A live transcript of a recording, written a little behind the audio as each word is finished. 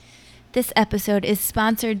This episode is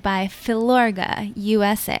sponsored by Filorga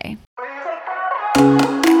USA. To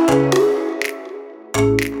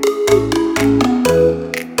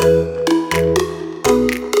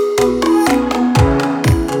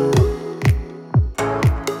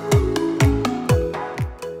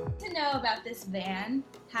know about this van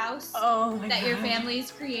house that your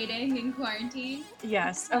family's creating in quarantine.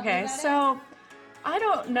 Yes. Okay. So I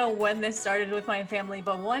don't know when this started with my family,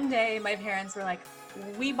 but one day my parents were like,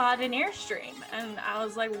 we bought an Airstream. And I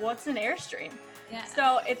was like, what's an Airstream? Yeah.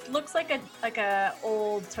 So it looks like a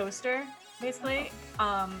old toaster, basically.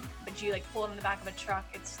 But you like pull it in the back of a truck.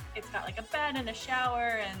 It's got like a bed and a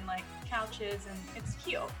shower and like couches, and it's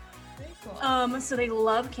cute. Very cool. So they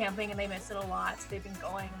love camping and they miss it a lot. So they've been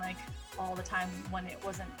going like all the time when it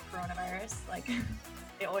wasn't coronavirus. Like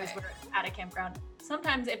they always were at a campground.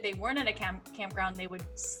 Sometimes if they weren't at a campground, they would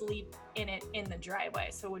sleep in it in the driveway.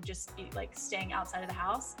 So it would just be like staying outside of the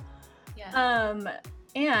house. Yeah.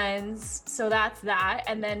 And so that's that.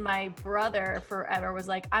 And then my brother forever was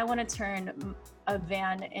like, I want to turn a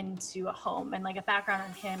van into a home. And like a background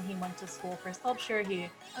on him, he went to school for sculpture. He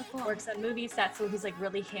works on movie sets. So he's like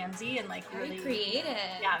really handsy and like very really creative.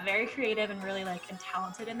 Yeah, very creative and really like and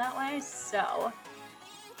talented in that way. So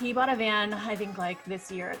he bought a van, I think like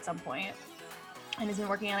this year at some point, and has been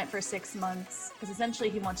working on it for 6 months because essentially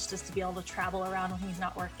he wants just to be able to travel around when he's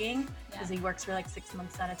not working because he works for like 6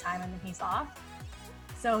 months at a time and then he's off.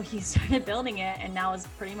 So he started building it and now is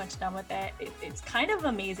pretty much done with it. It's kind of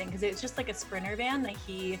amazing because it's just like a Sprinter van that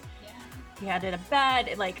he added a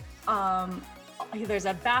bed, like there's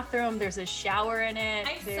a bathroom, there's a shower in it.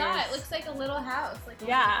 I saw it. Looks like a little house, like a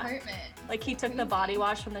little apartment. Like he took the body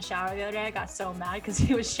wash from the shower the other day. I got so mad because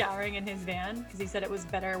he was showering in his van because he said it was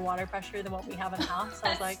better water pressure than what we have in the house. So I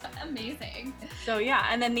was like, amazing. So yeah,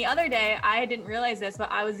 and then the other day I didn't realize this,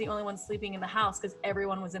 but I was the only one sleeping in the house because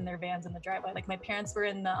everyone was in their vans in the driveway. Like my parents were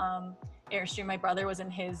in the Airstream, my brother was in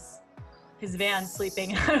his van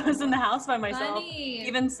sleeping. I was in the house by myself. Funny.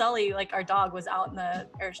 Even Sully, like our dog, was out in the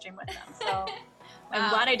Airstream with them. So I'm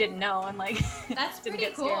glad I didn't know and like that's didn't pretty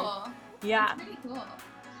get scared. Cool. Yeah. That's pretty cool.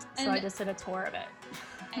 So I just did a tour of it.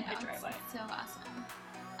 I know, it's so awesome.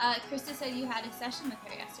 Krista said you had a session with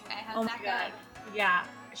her yesterday. How'd that go? Yeah,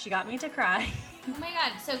 she got me to cry. Oh my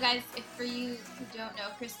god. So guys, if for you who don't know,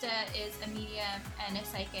 Krista is a medium and a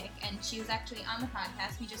psychic, and she was actually on the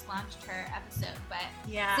podcast. We just launched her episode, but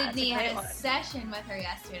Sydney had a session with her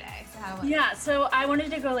yesterday. So how was it? So I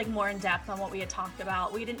wanted to go like more in depth on what we had talked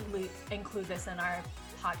about. We didn't include this in our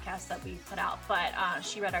podcast that we put out, but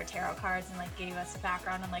she read our tarot cards and like gave us a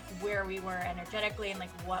background on like where we were energetically and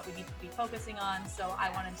like what we need to be focusing on. So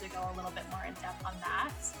I wanted to go a little bit more in depth on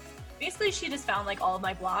that. Basically, she just found like all of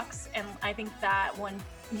my blocks, and I think that when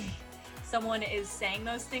someone is saying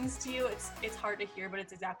those things to you, it's hard to hear, but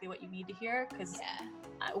it's exactly what you need to hear because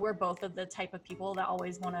we're both of the type of people that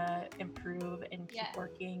always want to improve and keep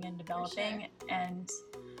working and developing, and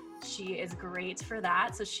she is great for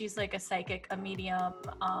that. So she's like a psychic, a medium,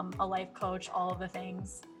 a life coach, all of the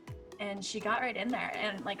things. And she got right in there.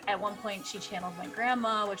 And like at one point she channeled my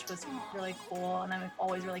grandma, which was really cool. And I'm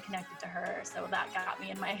always really connected to her. So that got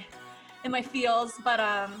me in my feels. But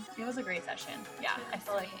it was a great session. Yeah, I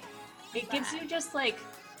feel like it gives you just like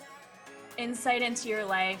insight into your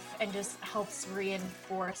life and just helps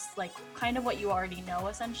reinforce like kind of what you already know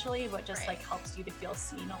essentially, but just like helps you to feel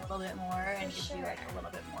seen a little bit more and gives you like a little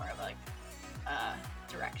bit more of like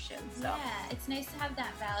direction. So yeah, it's nice to have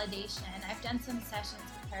that validation. I've done some sessions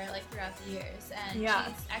with her like throughout the years, and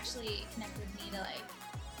she's actually connected me to like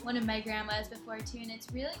one of my grandmas before too, and it's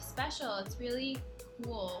really special. It's really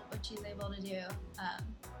cool what she's able to do.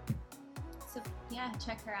 So yeah,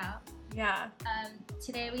 check her out. Yeah.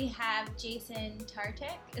 Today we have Jason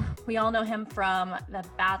Tartick. We all know him from The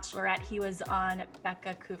Bachelorette. He was on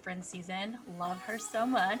Becca Kufrin's season. Love her so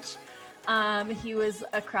much. He was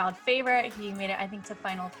a crowd favorite. He made it, I think, to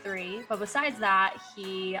final 3. But besides that,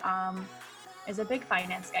 he is a big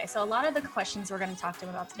finance guy. So a lot of the questions we're going to talk to him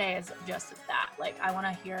about today is just that. Like, I want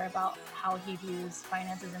to hear about how he views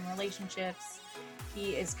finances and relationships.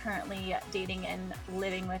 He is currently dating and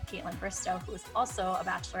living with Caitlin Bristow, who was also a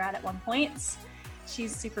bachelorette at one point.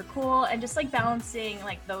 She's super cool, and just like balancing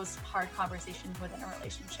like those hard conversations within a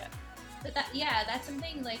relationship. But that's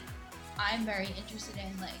something like I'm very interested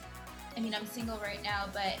in. Like, I mean, I'm single right now,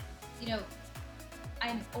 but you know,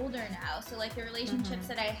 I'm older now, so like the relationships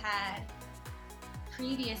that I had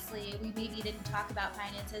previously, we maybe didn't talk about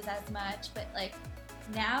finances as much, but like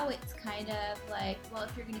now it's kind of like, well,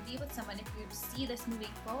 if you're going to be with someone, if you see this moving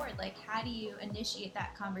forward, like how do you initiate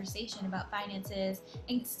that conversation about finances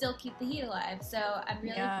and still keep the heat alive? So I'm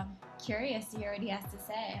really curious to hear what he has to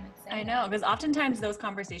say. I'm excited. I know, because oftentimes those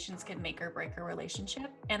conversations can make or break a relationship,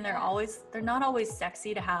 and they're not always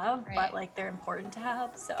sexy to have, but like they're important to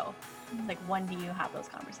have. So like, when do you have those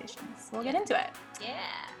conversations? We'll get into it.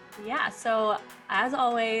 Yeah, so as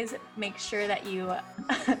always, make sure that you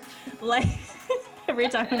like every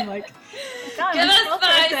time I'm like, give us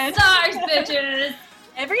 5 stars, bitches.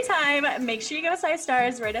 Every time, make sure you give us 5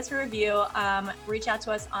 stars, write us a review, reach out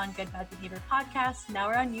to us on Good Bad Behavior Podcast. Now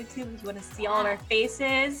we're on YouTube if you want to see all of our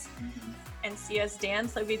faces and see us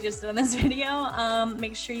dance like we just did in this video.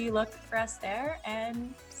 Make sure you look for us there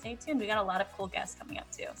and stay tuned. We got a lot of cool guests coming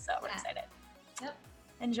up too, so we're excited. Yep.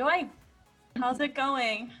 Enjoy. How's it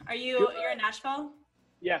going? You're in Nashville?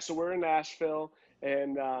 Yeah, so we're in Nashville,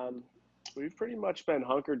 and we've pretty much been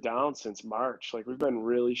hunkered down since March. Like, we've been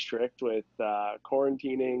really strict with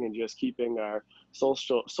quarantining and just keeping our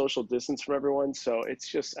social distance from everyone. So it's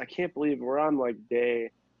just, I can't believe we're on like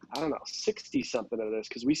day, I don't know, 60 something of this,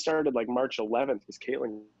 because we started like March 11th because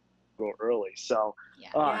Caitlin go early. So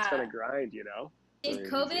it's been a grind, you know.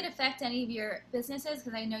 Did COVID affect any of your businesses?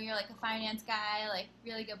 Because I know you're like a finance guy, like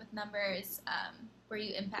really good with numbers. Were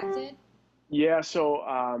you impacted? Yeah, so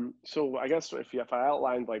I guess if I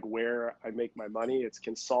outlined like where I make my money, it's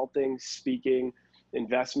consulting, speaking,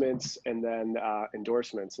 investments, and then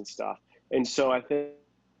endorsements and stuff. And so I think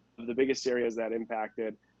the biggest areas that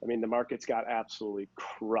impacted, I mean, the markets got absolutely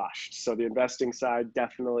crushed. So the investing side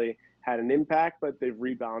definitely had an impact, but they've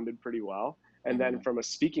rebounded pretty well. And then from a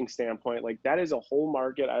speaking standpoint, like that is a whole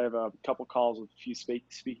market. I have a couple calls with a few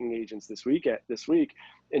speaking agents this week,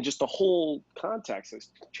 and just the whole context has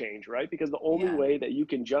changed, right? Because the only way that you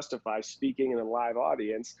can justify speaking in a live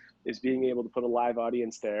audience is being able to put a live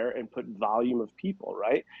audience there and put volume of people,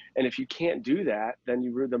 right? And if you can't do that,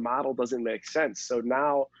 then the model doesn't make sense. So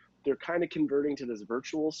now they're kind of converting to this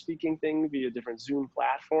virtual speaking thing via different Zoom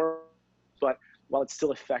platforms, but while it's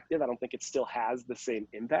still effective, I don't think it still has the same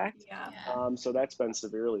impact. So that's been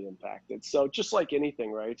severely impacted. So just like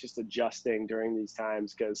anything, right? Just adjusting during these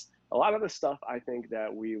times, because a lot of the stuff I think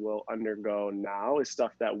that we will undergo now is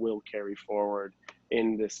stuff that will carry forward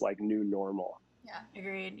in this like new normal. Yeah,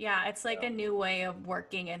 agreed. Yeah, it's like a new way of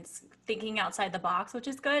working and thinking outside the box, which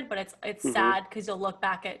is good, but it's sad because you'll watch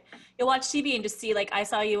TV and just see, like, I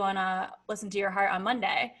saw you on Listen to Your Heart on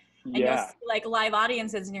Monday, and you'll see like live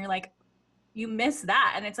audiences, and you're like, you miss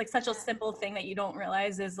that. And it's like such a simple thing that you don't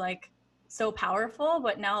realize is like so powerful,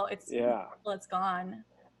 but now it's gone.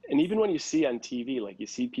 And even when you see on TV, like you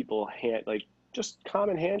see people like just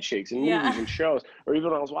common handshakes in movies and shows, or even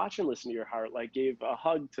when I was watching Listen to Your Heart, like gave a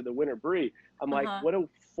hug to the winner Brie. I'm like, what a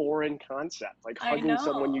foreign concept, like hugging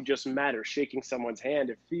someone you just met or shaking someone's hand.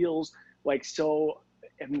 It feels like so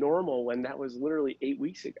abnormal when that was literally 8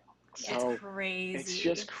 weeks ago. So it's crazy. It's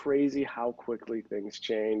just crazy how quickly things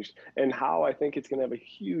changed, and how I think it's going to have a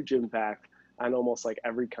huge impact on almost like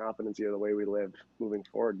every competency of the way we live moving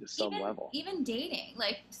forward to some level. Even dating,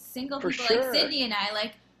 like single people like Sydney and I,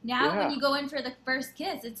 like now when you go in for the first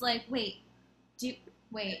kiss, it's like, wait,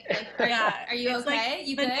 are you okay? Like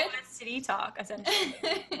you the good? STD talk, essentially.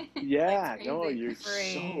 No, you're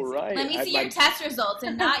so right. Let me see your test results,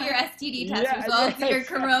 and not your STD test results, your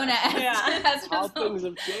Corona test How results. things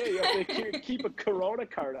have changed. You have to keep a Corona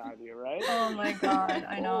card on you, right? Oh my God,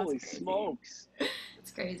 I know. Holy smokes.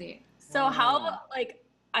 It's crazy. So how, like,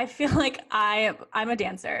 I feel like I'm a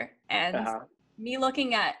dancer, and me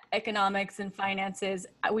looking at economics and finances,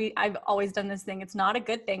 I've always done this thing. It's not a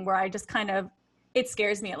good thing where I just kind of, it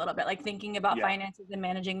scares me a little bit, like thinking about finances and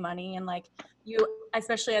managing money. And like you,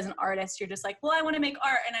 especially as an artist, you're just like, well, I want to make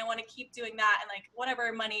art and I want to keep doing that. And like,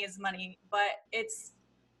 whatever, money is money. But it's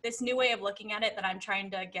this new way of looking at it that I'm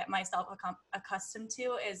trying to get myself accustomed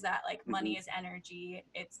to, is that like money is energy,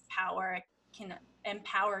 it's power, it can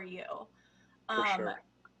empower you. For sure.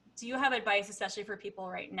 Do you have advice, especially for people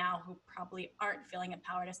right now who probably aren't feeling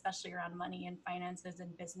empowered, especially around money and finances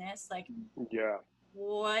and business? Like,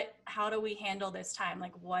 how do we handle this time?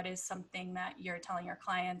 Like, what is something that you're telling your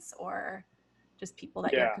clients or just people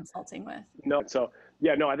that you're consulting with?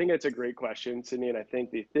 I think that's a great question, Sydney. And I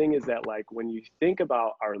think the thing is that, like, when you think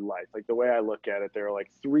about our life, like the way I look at it, there are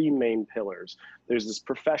like 3 main pillars. There's this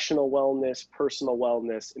professional wellness, personal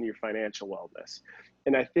wellness, and your financial wellness.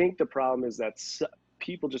 And I think the problem is that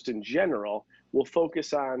people just in general will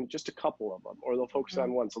focus on just a couple of them, or they'll focus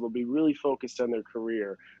on one. So they'll be really focused on their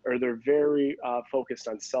career, or they're very focused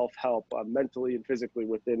on self-help mentally and physically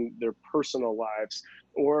within their personal lives.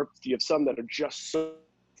 Or you have some that are just so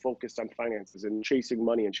focused on finances and chasing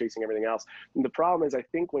money and chasing everything else. And the problem is, I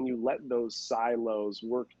think when you let those silos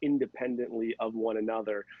work independently of one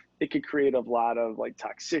another, it could create a lot of like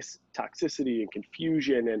toxicity and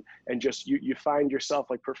confusion, and just you find yourself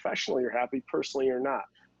like professionally you're happy, personally you're not.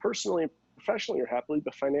 Personally and professionally you're happy,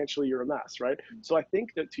 but financially you're a mess, right? So I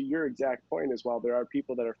think that, to your exact point as well, there are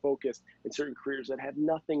people that are focused in certain careers that have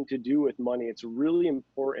nothing to do with money. It's really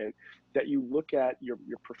important that you look at your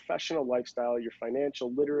professional lifestyle, your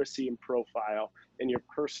financial literacy and profile, and your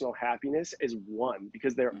personal happiness as one,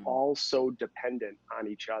 because they're all so dependent on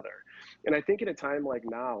each other. And I think at a time like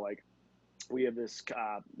now, like we have this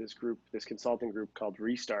this consulting group called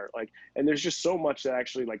Restart, like, and there's just so much that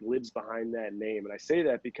actually like lives behind that name. And I say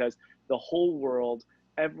that because the whole world,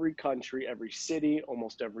 every country, every city,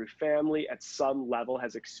 almost every family at some level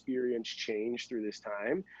has experienced change through this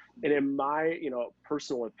time. And in my,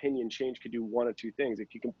 personal opinion, change could do one of two things. It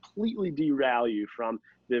could completely derail you from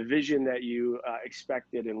the vision that you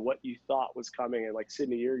expected and what you thought was coming. And like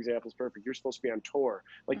Sydney, your example is perfect. You're supposed to be on tour.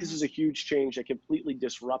 Like this is a huge change that completely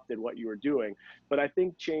disrupted what you were doing. But I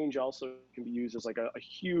think change also can be used as like a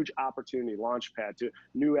huge opportunity, launch pad to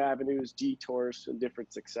new avenues, detours, and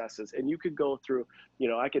different successes. And you could go through,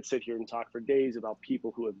 I could sit here and talk for days about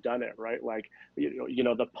people who have done it, right? Like,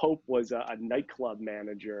 the Pope was a nightclub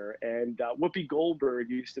manager, and Whoopi Goldberg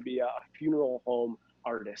used to be a funeral home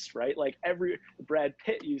artist, right? Like Brad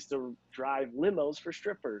Pitt used to drive limos for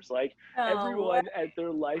strippers. Like everyone at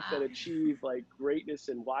their life that achieved like greatness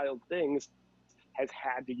and wild things has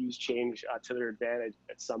had to use change to their advantage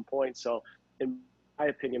at some point. So in my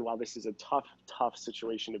opinion, while this is a tough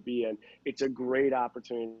situation to be in, it's a great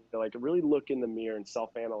opportunity to like really look in the mirror and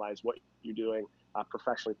self-analyze what you're doing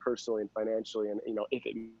professionally, personally, and financially, and if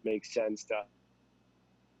it makes sense to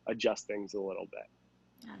adjust things a little bit.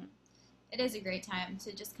 Yeah. It is a great time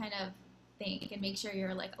to just kind of think and make sure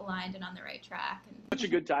you're like aligned and on the right track. And such a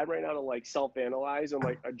good time right now to like self-analyze and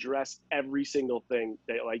like address every single thing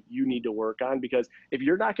that like you need to work on, because if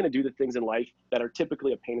you're not going to do the things in life that are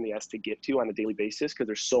typically a pain in the ass to get to on a daily basis because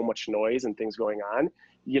there's so much noise and things going on,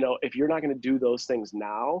 if you're not going to do those things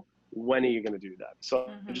now, when are you going to do that? So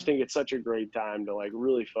I just think it's such a great time to like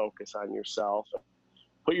really focus on yourself,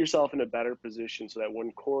 put yourself in a better position so that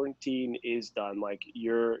when quarantine is done, like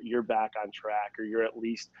you're back on track, or you're at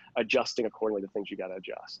least adjusting accordingly to things you got to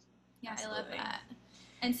adjust. Yeah, absolutely. I love that.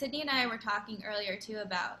 And Sydney and I were talking earlier too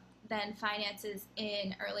about then finances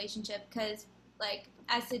in a relationship, because like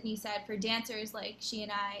as Sydney said, for dancers like she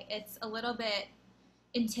and I, it's a little bit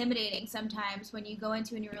intimidating sometimes when you go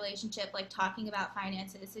into a new relationship, like talking about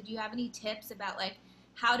finances. So do you have any tips about like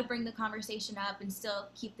how to bring the conversation up and still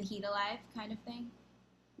keep the heat alive kind of thing?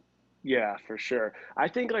 Yeah, for sure. I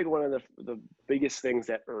think like one of the biggest things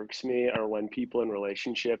that irks me are when people in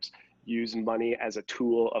relationships use money as a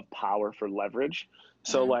tool of power for leverage.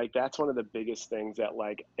 So like that's one of the biggest things that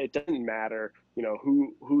like it doesn't matter,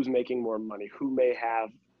 who's making more money, who may have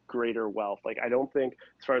greater wealth. Like I don't think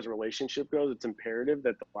as far as a relationship goes, it's imperative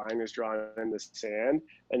that the line is drawn in the sand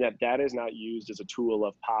and that is not used as a tool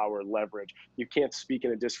of power leverage. You can't speak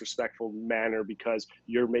in a disrespectful manner because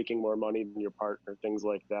you're making more money than your partner, things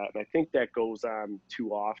like that. And I think that goes on too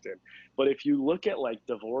often. But if you look at like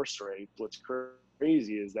divorce rates, what's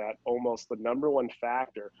crazy is that almost the number one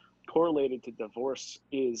factor correlated to divorce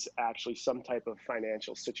is actually some type of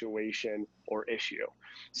financial situation or issue.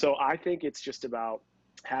 So I think it's just about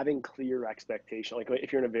having clear expectation. Like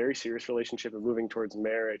if you're in a very serious relationship and moving towards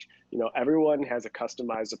marriage, everyone has a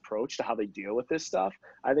customized approach to how they deal with this stuff.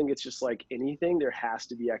 I think it's just like anything, there has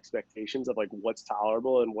to be expectations of like what's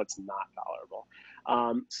tolerable and what's not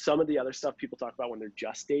tolerable. Some of the other stuff people talk about when they're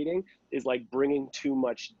just dating is like bringing too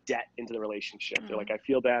much debt into the relationship. They're like, I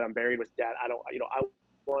feel bad, I'm buried with debt. I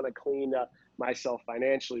want to clean up myself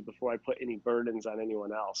financially before I put any burdens on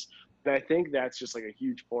anyone else. And I think that's just like a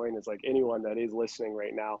huge point. Is like anyone that is listening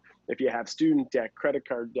right now, if you have student debt, credit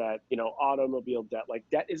card debt, automobile debt, like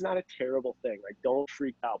debt is not a terrible thing. Like don't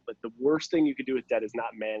freak out. But the worst thing you could do with debt is not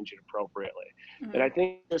manage it appropriately. And I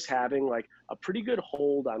think just having like a pretty good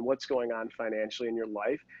hold on what's going on financially in your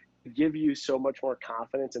life give you so much more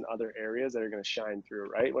confidence in other areas that are going to shine through,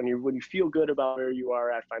 right? When you feel good about where you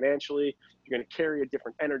are at financially, you're going to carry a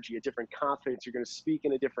different energy, a different confidence. You're going to speak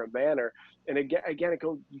in a different manner. And again,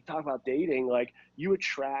 you talk about dating, like you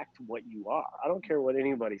attract what you are. I don't care what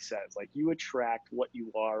anybody says. Like you attract what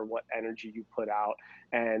you are, what energy you put out.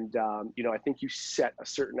 And, I think you set a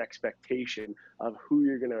certain expectation of who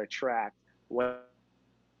you're going to attract when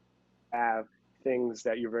you have things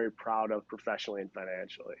that you're very proud of professionally and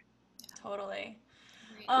financially. Totally.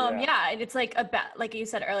 Yeah, and it's like like you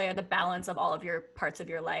said earlier, the balance of all of your parts of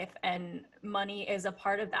your life, and money is a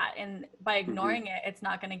part of that. And by ignoring it, it's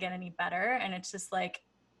not going to get any better. And it's just like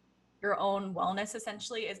your own wellness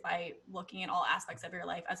essentially is by looking at all aspects of your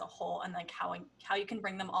life as a whole, and like how you can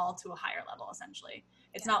bring them all to a higher level. Essentially,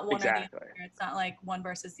 it's not one or the other. It's not like one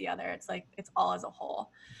versus the other. It's like it's all as a whole.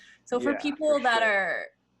 So for people that are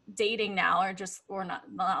dating now, or not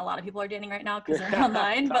a lot of people are dating right now because they're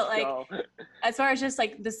online, but like as far as just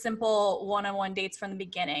like the simple one-on-one dates from the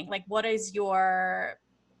beginning, like what is your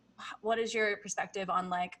perspective on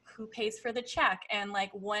like who pays for the check, and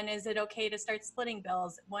like when is it okay to start splitting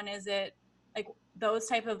bills, when is it, like those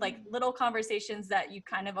type of like little conversations that you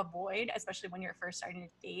kind of avoid, especially when you're first starting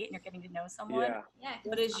to date and you're getting to know someone.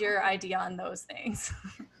 What is your idea on those things?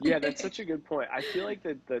 Yeah, that's such a good point. I feel like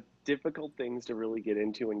the difficult things to really get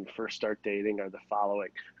into when you first start dating are the following: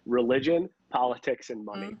 religion, politics, and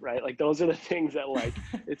money, right? Like those are the things that like,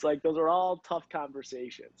 it's like, those are all tough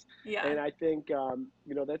conversations. Yeah. And I think,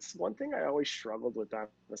 that's one thing I always struggled with,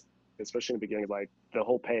 especially in the beginning, like the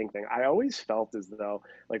whole paying thing. I always felt as though,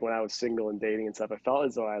 like when I was single and dating and stuff, I felt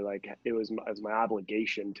as though it was my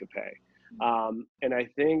obligation to pay. And I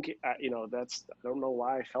think, I don't know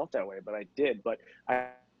why I felt that way, but I did. But I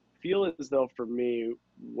feel as though for me,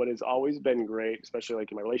 what has always been great, especially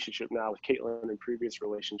like in my relationship now with Caitlin and previous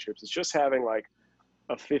relationships, is just having like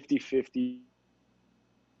a 50-50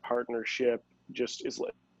 partnership. Just as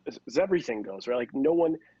everything goes, right? Like no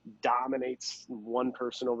one dominates one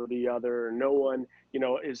person over the other. No one,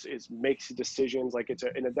 is makes decisions. Like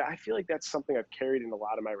and I feel like that's something I've carried in a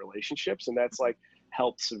lot of my relationships, and that's like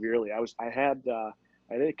helped severely. I had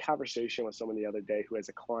a conversation with someone the other day who has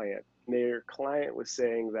a client. Their client was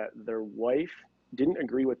saying that their wife didn't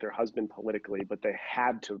agree with their husband politically, but they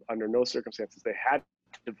had to, under no circumstances, they had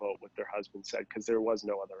to vote what their husband said because there was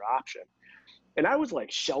no other option. And I was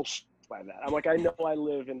like shell-shocked by that. I'm like, I know I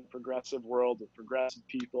live in a progressive world with progressive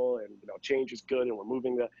people, and change is good, and we're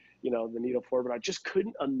moving the needle forward. But I just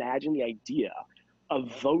couldn't imagine the idea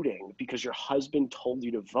of voting because your husband told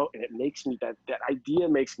you to vote, and it makes me that idea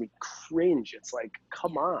makes me cringe. It's like,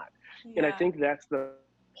 come on. Yeah. And I think that's the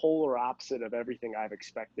polar opposite of everything I've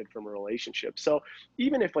expected from a relationship. So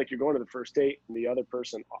even if like you're going to the first date and the other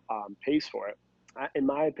person pays for it, in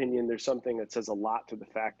my opinion, there's something that says a lot to the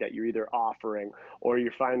fact that you're either offering or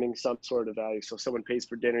you're finding some sort of value. So someone pays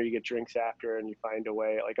for dinner, you get drinks after, and you find a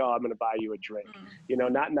way like, oh, I'm going to buy you a drink.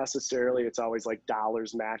 Not necessarily it's always like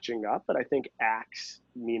dollars matching up, but I think acts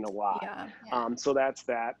mean a lot. Yeah. So that's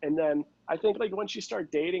that. And then I think like once you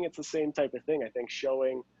start dating, it's the same type of thing. I think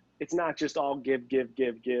showing it's not just all give,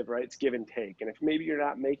 right? It's give and take. And if maybe you're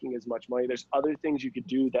not making as much money, there's other things you could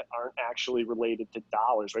do that aren't actually related to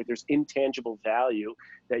dollars, right? There's intangible value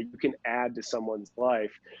that you can add to someone's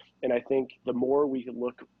life. And I think the more we can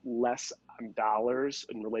look less on dollars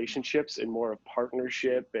and relationships and more of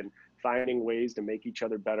partnership and finding ways to make each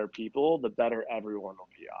other better people, the better everyone will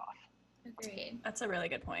be off. Agreed. That's a really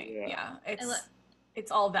good point. Yeah. It's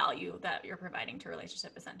all value that you're providing to a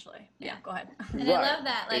relationship, essentially. Yeah, go ahead. And I love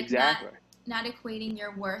that, like not equating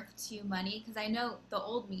your worth to money, because I know the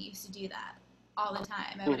old me used to do that all the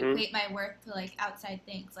time. I would equate my worth to like outside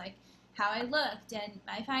things, like how I looked and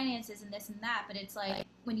my finances and this and that. But it's like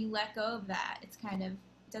when you let go of that, it's kind of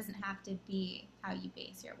doesn't have to be how you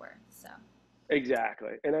base your worth. So.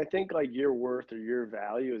 Exactly. And I think like your worth or your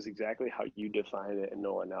value is exactly how you define it and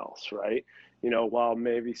no one else, right? While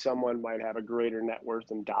maybe someone might have a greater net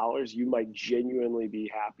worth in dollars, you might genuinely be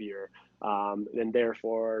happier and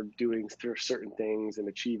therefore doing certain things and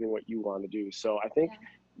achieving what you want to do. So I think,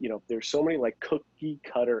 there's so many like cookie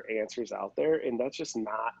cutter answers out there, and that's just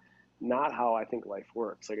not how I think life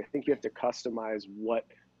works. Like I think you have to customize what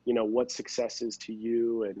success is to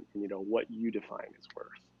you and what you define as worth.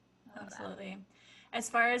 Absolutely. As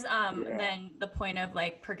far as then the point of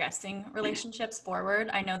like progressing relationships forward,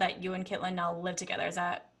 I know that you and Caitlin now live together. Is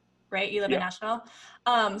that right? You live in Nashville.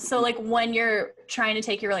 So like when you're trying to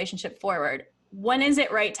take your relationship forward, when is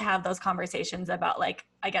it right to have those conversations about like,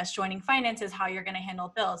 I guess, joining finances, how you're going to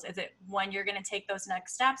handle bills? Is it when you're going to take those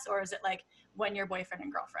next steps, or is it like when you're boyfriend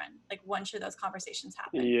and girlfriend? Like when should those conversations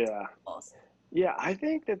happen? Yeah, I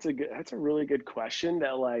think that's a really good question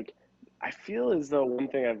that like, I feel as though one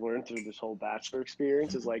thing I've learned through this whole bachelor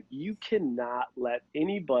experience is like, you cannot let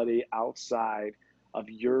anybody outside of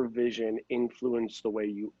your vision influence the way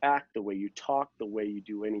you act, the way you talk, the way you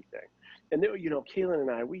do anything. And then, Kaylin and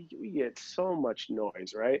I, we get so much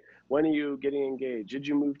noise, right? When are you getting engaged? Did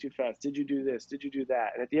you move too fast? Did you do this? Did you do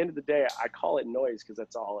that? And at the end of the day, I call it noise because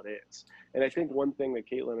that's all it is. And I think one thing that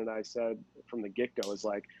Caitlin and I said from the get-go is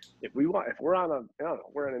like, if we're on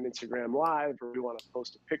we're on an Instagram live, or we want to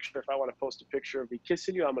post a picture. If I want to post a picture of me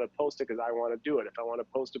kissing you, I'm going to post it because I want to do it. If I want to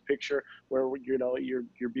post a picture where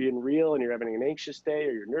you're being real and you're having an anxious day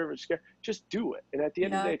or you're nervous, just do it. And at the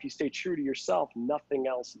end of the day, if you stay true to yourself, nothing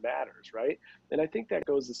else matters, right? And I think that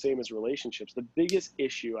goes the same as relationships. The biggest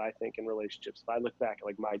issue I think in relationships, if I look back at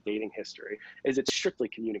like my dating history, is it's strictly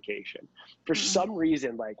communication. For some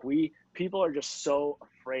reason, like people are just so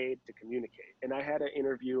afraid to communicate. And I had an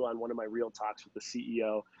interview on one of my Real Talks with the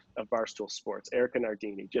CEO of Barstool Sports, Erica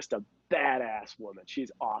Nardini, just a badass woman.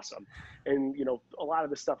 She's awesome. And, a lot of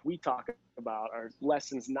the stuff we talk about are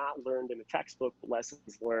lessons not learned in a textbook, but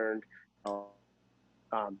lessons learned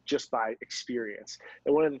just by experience.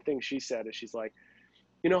 And one of the things she said is she's like,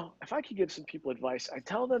 if I could give some people advice, I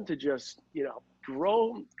tell them to just,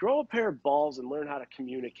 grow a pair of balls and learn how to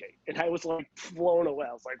communicate. And I was like blown away.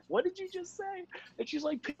 I was like, what did you just say? And she's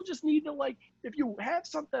like, people just need to, like, if you have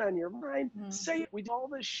something on your mind, say it. We do all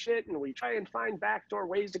this shit and we try and find backdoor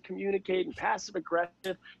ways to communicate and passive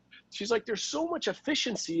aggressive. She's like, there's so much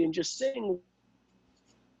efficiency in just saying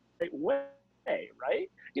the right way, right?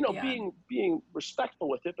 Being respectful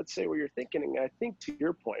with it, but say what you're thinking. And I think to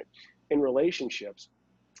your point in relationships,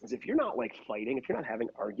 is if you're not like fighting, if you're not having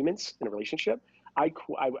arguments in a relationship, I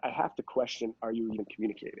have to question, are you even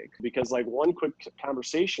communicating? Because like one quick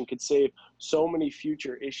conversation could save so many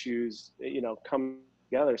future issues, come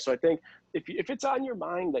together. So I think if it's on your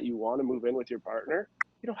mind that you want to move in with your partner,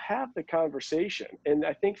 have the conversation. And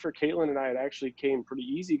I think for Caitlin and I, it actually came pretty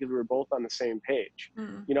easy because we were both on the same page.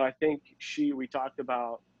 I think we talked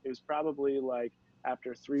about, it was probably like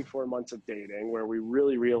after 3-4 months of dating where we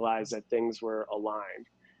really realized that things were aligned.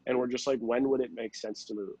 And we're just like, when would it make sense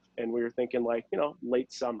to move? And we were thinking like,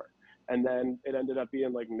 late summer. And then it ended up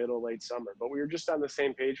being like late summer. But we were just on the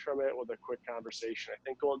same page from it with a quick conversation. I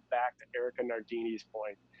think going back to Erica Nardini's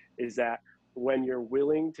point is that when you're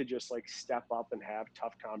willing to just like step up and have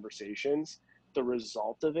tough conversations, the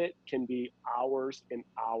result of it can be hours and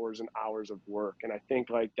hours and hours of work. And I think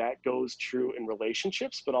like that goes true in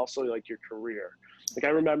relationships, but also like your career. Like I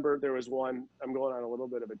remember there was I'm going on a little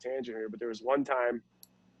bit of a tangent here, but there was one time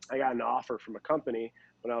I got an offer from a company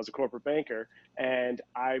when I was a corporate banker, and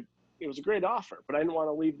it was a great offer, but I didn't want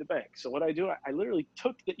to leave the bank. So what I do, I literally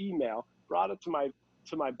took the email, brought it to my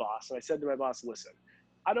boss, and I said to my boss, listen,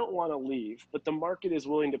 I don't want to leave, but the market is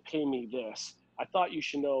willing to pay me this. I thought you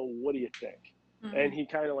should know, what do you think? And he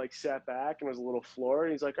kind of like sat back and was a little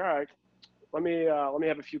floored. He's like, all right, let me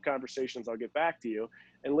have a few conversations. I'll get back to you.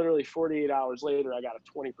 And literally 48 hours later, I got a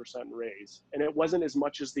 20% raise. And it wasn't as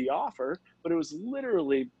much as the offer, but it was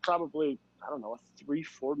literally probably, I don't know, a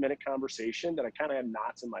 3-4 minute conversation that I kind of had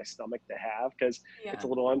knots in my stomach to have because it's a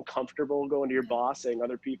little uncomfortable going to your boss saying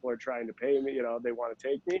other people are trying to pay me, they want to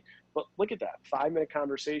take me. But look at that, 5-minute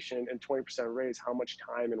conversation and 20% raise. How much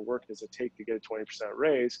time and work does it take to get a 20%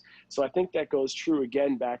 raise? So I think that goes true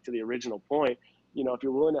again, back to the original point. If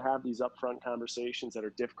you're willing to have these upfront conversations that are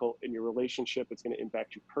difficult in your relationship, it's going to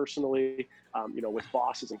impact you personally. With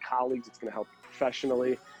bosses and colleagues, it's going to help you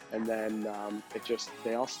professionally. And then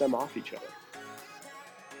they all stem off each other.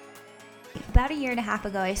 About 1.5 years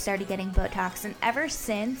ago, I started getting Botox, and ever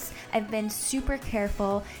since, I've been super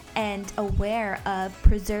careful and aware of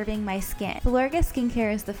preserving my skin. Filorga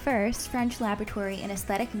Skincare is the first French laboratory in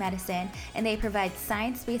aesthetic medicine, and they provide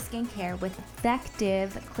science-based skincare with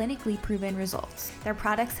effective, clinically proven results. Their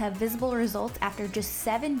products have visible results after just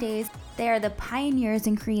 7 days. They are the pioneers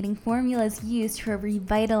in creating formulas used for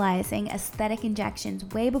revitalizing aesthetic injections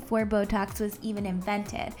way before Botox was even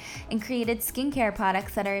invented, and created skincare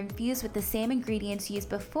products that are infused with the same ingredients used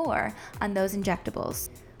before on those injectables.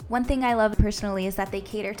 One thing I love personally is that they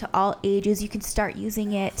cater to all ages. You can start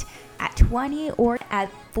using it at 20 or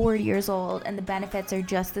at 40 years old, and the benefits are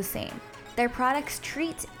just the same. Their products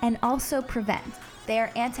treat and also prevent. They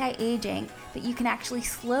are anti-aging, but you can actually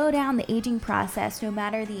slow down the aging process no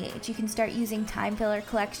matter the age. You can start using Time Filler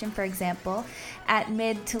Collection, for example, at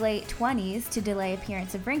mid to late 20s to delay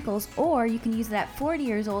appearance of wrinkles, or you can use it at 40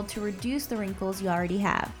 years old to reduce the wrinkles you already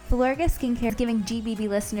have. Filorga Skincare is giving GBB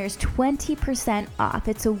listeners 20% off.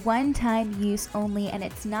 It's a one-time use only, and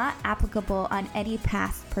it's not applicable on any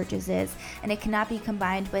past purchases, and it cannot be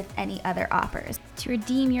combined with any other offers. To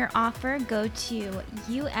redeem your offer, go to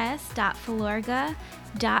us.filorga.com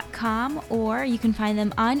filorga.com, or you can find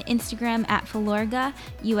them on Instagram at Filorga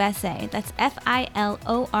USA. That's FILORGA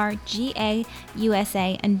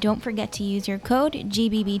USA. And don't forget to use your code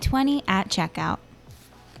GBB20 at checkout.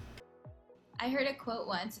 I heard a quote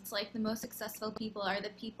once. It's like the most successful people are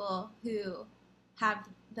the people who have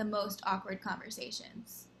the most awkward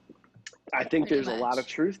conversations. I think there's a lot of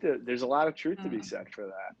truth to be said for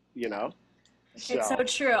that, you know? It's so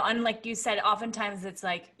true. And like you said, oftentimes it's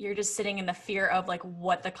like you're just sitting in the fear of like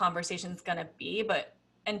what the conversation's going to be, but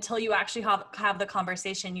until you actually have the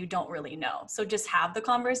conversation, you don't really know. So just have the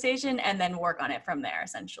conversation and then work on it from there,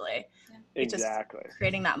 essentially. Yeah. Exactly. Just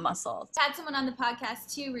creating that muscle. I had someone on the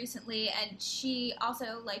podcast too recently, and she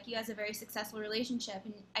also, like you, has a very successful relationship.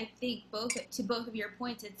 And I think both of your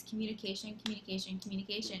points, it's communication.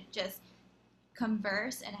 Just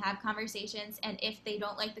converse and have conversations, and if they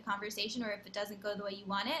don't like the conversation, or if it doesn't go the way you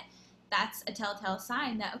want it, that's a telltale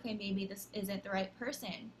sign that, okay, maybe this isn't the right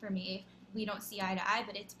person for me. We don't see eye to eye,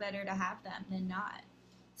 but it's better to have them than not.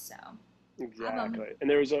 So exactly. And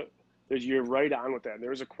you're right on with that. There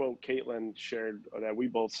was a quote Caitlin shared that we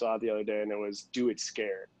both saw the other day, and it was "do it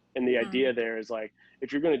scared." And the idea there is like,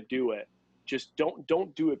 if you're going to do it, just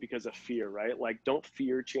don't do it because of fear, right? Like, don't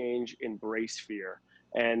fear change, embrace fear.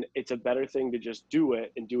 And it's a better thing to just do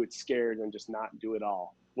it and do it scared than just not do it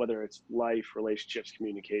all, whether it's life, relationships,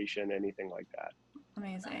 communication, anything like that.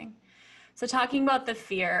 Amazing. So talking about the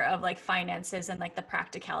fear of like finances and like the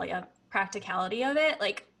practicality of it,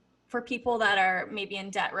 like for people that are maybe in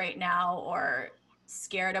debt right now or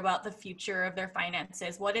scared about the future of their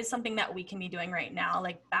finances, what is something that we can be doing right now,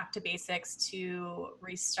 like back to basics, to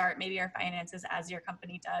restart maybe our finances as your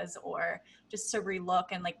company does, or just to relook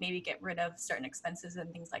and like maybe get rid of certain expenses and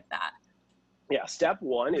things like that? Yeah, first step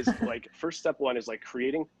one is like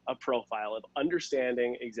creating a profile of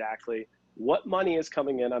understanding exactly what money is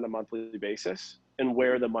coming in on a monthly basis and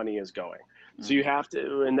where the money is going. So you have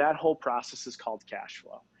to, and that whole process is called cash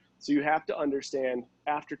flow. So you have to understand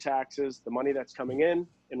after taxes, the money that's coming in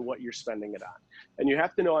and what you're spending it on. And you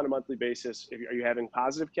have to know on a monthly basis, are you having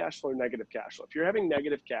positive cash flow or negative cash flow? If you're having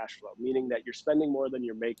negative cash flow, meaning that you're spending more than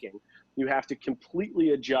you're making, you have to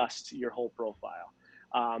completely adjust your whole profile.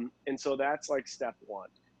 And so that's like step one.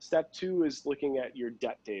 Step two is looking at your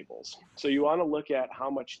debt tables. So you want to look at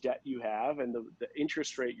how much debt you have and the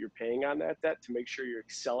interest rate you're paying on that debt to make sure you're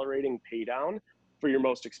accelerating pay down for your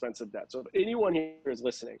most expensive debt. So if anyone here is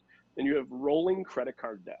listening and you have rolling credit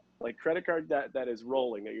card debt, like credit card debt that is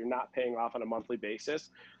rolling, that you're not paying off on a monthly basis,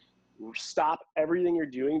 stop everything you're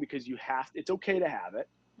doing, because it's okay to have it,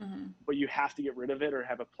 but you have to get rid of it or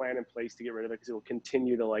have a plan in place to get rid of it, because it will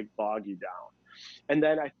continue to like bog you down. And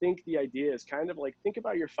then I think the idea is kind of like, think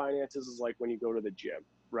about your finances as like when you go to the gym,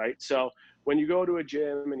 right? So when you go to a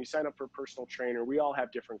gym and you sign up for a personal trainer, we all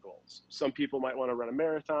have different goals. Some people might want to run a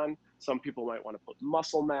marathon. Some people might want to put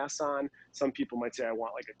muscle mass on. Some people might say, I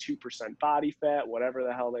want like a 2% body fat, whatever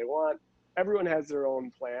the hell they want. Everyone has their own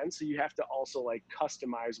plan. So you have to also like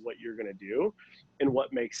customize what you're going to do and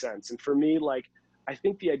what makes sense. And for me, like, I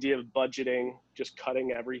think the idea of budgeting, just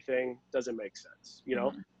cutting everything, doesn't make sense. You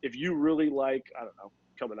know, if you really like, I don't know,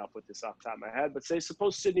 coming up with this off the top of my head, but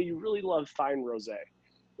suppose Sydney, you really love fine rosé.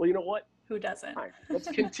 Well, you know what? Who doesn't? Fine. Let's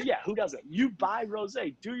continue. Yeah, who doesn't? You buy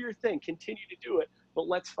rosé, do your thing, continue to do it, but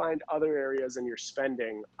let's find other areas in your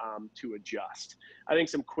spending to adjust. I think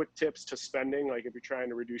some quick tips to spending, like if you're trying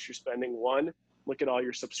to reduce your spending, one, look at all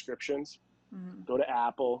your subscriptions. Go to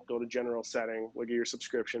Apple, go to general setting, look at your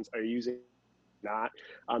subscriptions. Are you using not?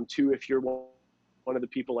 Two, if you're one of the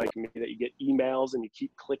people like me that you get emails and you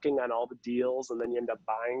keep clicking on all the deals and then you end up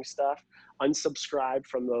buying stuff, unsubscribe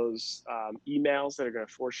from those emails that are going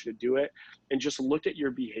to force you to do it, and just look at your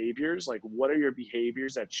behaviors. Like, what are your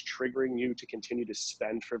behaviors that's triggering you to continue to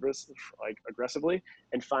spend aggressively,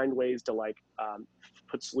 and find ways to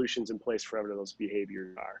put solutions in place for whatever those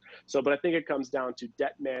behaviors are. So, but I think it comes down to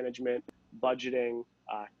debt management, budgeting,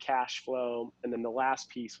 cash flow, and then the last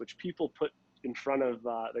piece, which people put in front of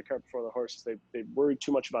the cart before the horse, they worry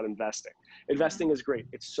too much about investing. Investing is great.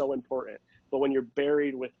 It's so important. But when you're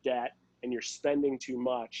buried with debt and you're spending too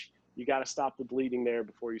much, you got to stop the bleeding there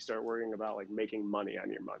before you start worrying about like making money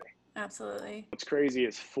on your money. Absolutely. What's crazy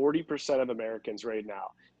is 40% of Americans right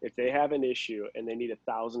now, if they have an issue and they need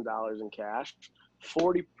 $1,000 in cash,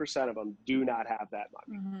 40% of them do not have that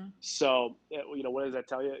money. So, you know, what does that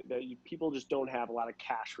tell you? That people just don't have a lot of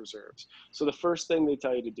cash reserves. So the first thing they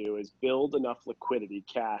tell you to do is build enough liquidity,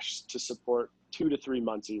 cash, to support 2 to 3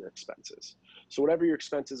 months of your expenses. So whatever your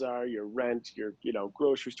expenses are, your rent, your, you know,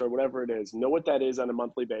 grocery store, whatever it is, know what that is on a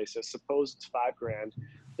monthly basis. Suppose it's $5,000,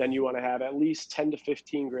 then you want to have at least 10 to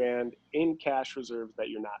 15 grand in cash reserves that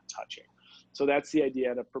you're not touching. So that's the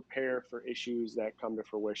idea, to prepare for issues that come to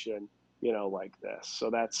fruition, like this. So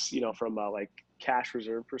that's, from a like cash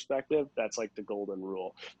reserve perspective, that's like the golden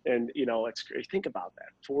rule. And, think about that,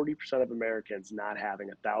 40% of Americans not having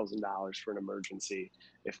 $1,000 for an emergency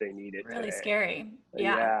if they need it really today. Scary.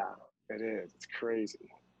 Yeah, it is. It's crazy.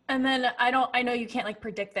 And then I know you can't like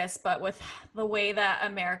predict this, but with the way that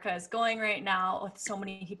America is going right now, with so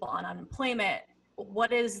many people on unemployment,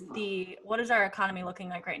 what is our economy looking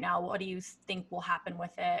like right now? What do you think will happen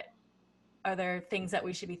with it? Are there things that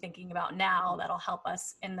we should be thinking about now that'll help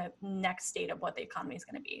us in the next state of what the economy is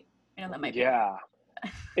going to be? I know that might be. Yeah.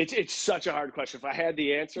 It's such a hard question. If I had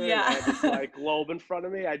the answer and I had this like globe in front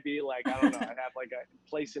of me, I'd be like, I don't know, I'd have like a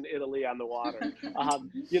place in Italy on the water.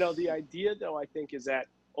 The idea though, I think, is that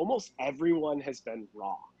almost everyone has been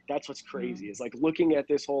wrong. That's what's crazy, is like looking at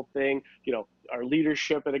this whole thing, our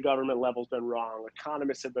leadership at a government level has been wrong.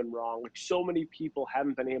 Economists have been wrong. Like, so many people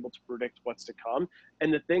haven't been able to predict what's to come.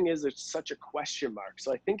 And the thing is, there's such a question mark.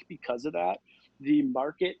 So I think because of that, the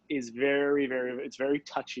market is very, it's very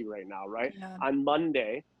touchy right now, right? Yeah. On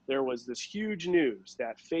Monday, there was this huge news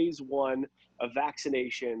that phase 1 of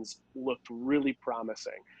vaccinations looked really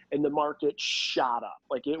promising, and the market shot up.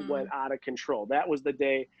 Like, it went out of control. That was the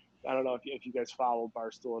day. I don't know if you guys follow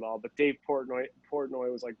Barstool at all, but Dave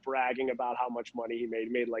Portnoy was like bragging about how much money he made. He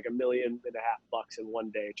made like $1.5 million in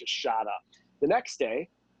one day. It just shot up. The next day,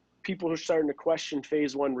 people were starting to question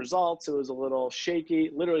phase 1 results. It was a little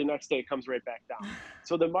shaky. Literally next day it comes right back down.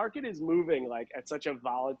 So the market is moving like at such a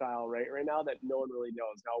volatile rate right now that no one really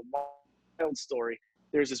knows. Now, wild story,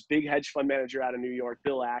 there's this big hedge fund manager out of New York,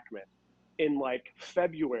 Bill Ackman. In like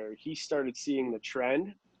February, he started seeing the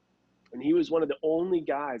trend, and he was one of the only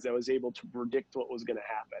guys that was able to predict what was going to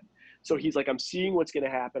happen. So he's like, I'm seeing what's going to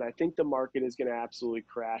happen. I think the market is going to absolutely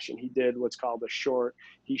crash. And he did what's called a short.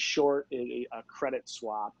 He shorted a credit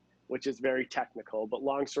swap, which is very technical, but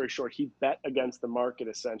long story short, he bet against the market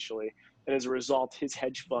essentially. And as a result, his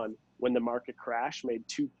hedge fund, when the market crashed, made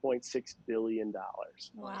 $2.6 billion.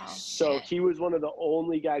 Wow. So he was one of the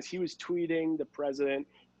only guys. He was tweeting the president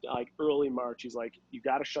like early March. He's like, you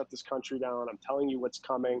got to shut this country down. I'm telling you what's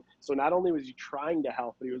coming. So not only was he trying to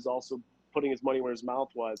help, but he was also putting his money where his mouth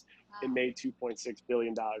was. And made $2.6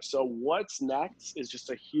 billion. So what's next is just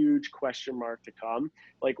a huge question mark to come.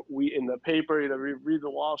 Like, we in the paper, we read the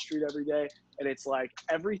Wall Street every day, and it's like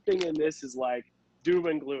everything in this is like doom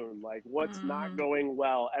and gloom, like what's not going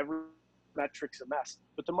well. Every metric's a mess,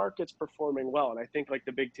 but the market's performing well. And I think like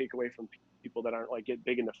the big takeaway from people that aren't like get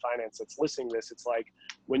big into finance that's listening to this, it's like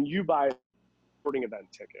when you buy a sporting event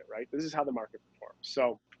ticket, right? This is how the market performs.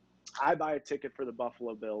 So I buy a ticket for the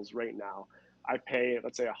Buffalo Bills right now. I pay,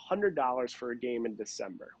 let's say, $100 for a game in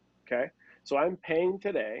December, okay? So I'm paying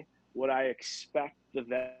today what I expect the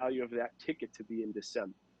value of that ticket to be in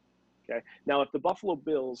December, okay? Now, if the Buffalo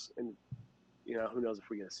Bills, and who knows if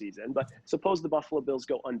we get a season, but suppose the Buffalo Bills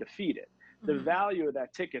go undefeated, the value of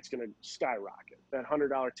that ticket's going to skyrocket. That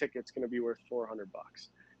 $100 ticket's going to be worth $400.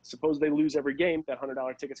 Suppose they lose every game, that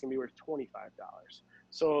 $100 ticket's going to be worth $25.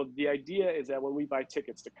 So the idea is that when we buy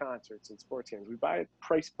tickets to concerts and sports games, we buy a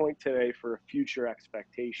price point today for a future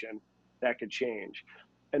expectation that could change.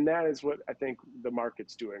 And that is what I think the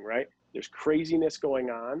market's doing, right? There's craziness going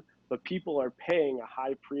on, but people are paying a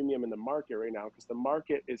high premium in the market right now because the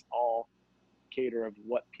market is all indicator of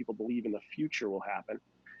what people believe in the future will happen.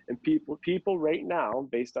 And people right now,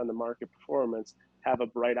 based on the market performance, have a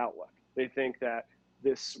bright outlook. They think that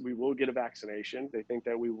we will get a vaccination. They think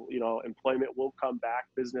that employment will come back.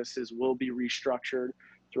 Businesses will be restructured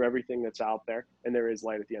through everything that's out there. And there is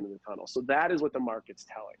light at the end of the tunnel. So that is what the market's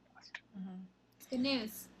telling us. It's good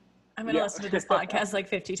news. I'm going to listen to this podcast like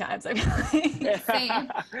 50 times. I feel like. Same.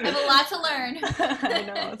 I have a lot to learn. I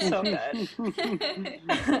know. It's so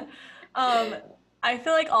good. I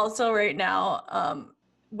feel like also right now,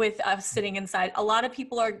 with us sitting inside, a lot of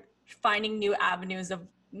people are finding new avenues of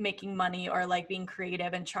making money or like being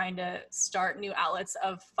creative and trying to start new outlets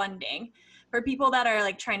of funding. For people that are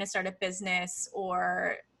like trying to start a business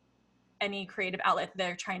or any creative outlet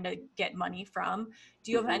they're trying to get money from,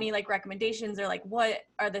 do you have any like recommendations or like what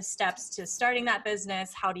are the steps to starting that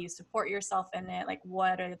business? How do you support yourself in it? Like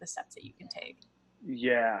what are the steps that you can take?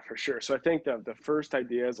 Yeah, for sure. So I think the first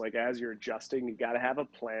idea is like, as you're adjusting, you got to have a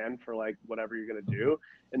plan for like whatever you're going to do.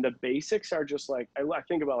 And the basics are just like, I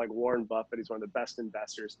think about like Warren Buffett. He's one of the best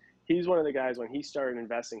investors. He's one of the guys, when he started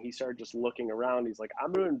investing, he started just looking around. He's like,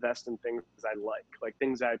 I'm going to invest in things I like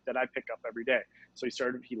things that I pick up every day. So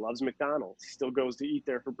he loves McDonald's. He still goes to eat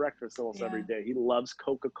there for breakfast almost every day. He loves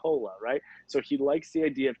Coca-Cola, right? So he likes the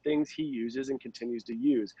idea of things he uses and continues to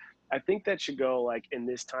use. I think that should go like in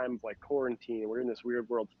this time of like quarantine, we're in this weird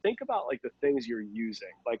world. Think about like the things you're using,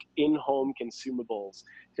 like in-home consumables,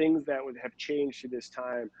 things that would have changed through this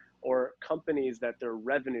time, or companies that their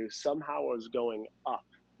revenue somehow was going up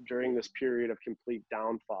during this period of complete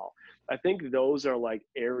downfall. I think those are like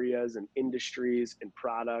areas and industries and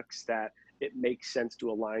products that it makes sense to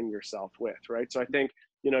align yourself with, right? So I think,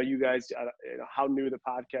 you guys, how new the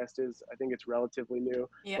podcast is, I think it's relatively new.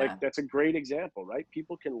 Yeah. Like that's a great example, right?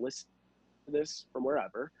 People can listen to this from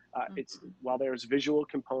wherever. It's while there's visual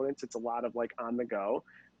components, it's a lot of like on the go,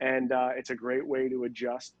 and it's a great way to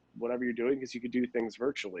adjust whatever you're doing because you could do things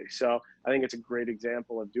virtually. So I think it's a great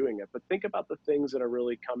example of doing it. But think about the things that are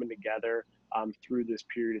really coming together through this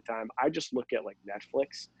period of time. I just look at like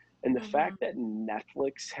Netflix, and the fact that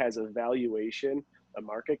Netflix has a valuation, a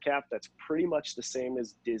market cap that's pretty much the same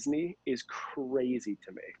as Disney is crazy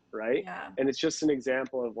to me, right? Yeah. And it's just an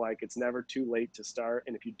example of like, it's never too late to start.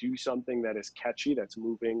 And if you do something that is catchy, that's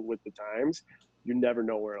moving with the times, you never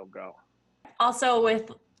know where it'll go. Also, with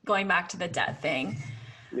going back to the debt thing,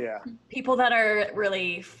 Yeah. people that are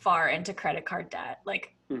really far into credit card debt,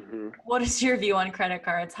 like what is your view on credit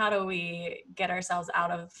cards? How do we get ourselves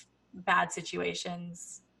out of bad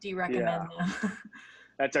situations? Do you recommend them?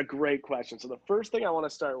 That's a great question. So the first thing I want to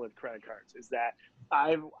start with credit cards is that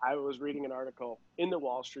I was reading an article in the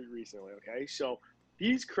Wall Street recently. Okay. So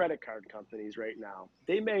these credit card companies right now,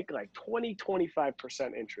 they make like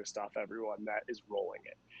 20-25% interest off everyone that is rolling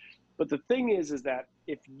it. But the thing is that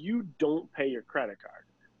if you don't pay your credit card,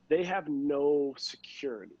 they have no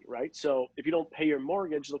security, right? So if you don't pay your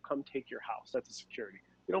mortgage, they'll come take your house. That's a security.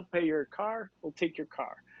 If you don't pay your car, they'll take your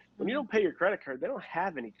car. When you don't pay your credit card, they don't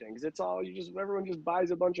have anything because it's all everyone just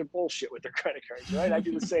buys a bunch of bullshit with their credit cards, right? I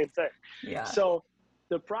do the same thing. Yeah. So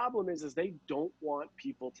the problem is they don't want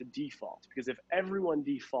people to default, because if everyone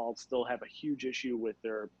defaults, they'll have a huge issue with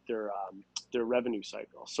their revenue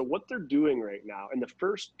cycle. So what they're doing right now, and the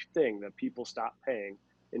first thing that people stop paying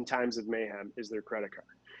in times of mayhem is their credit card.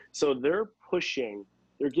 So they're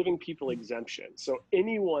giving people exemptions. So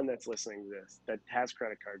anyone that's listening to this that has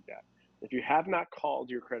credit card debt, if you have not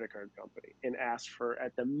called your credit card company and asked for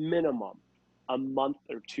at the minimum a month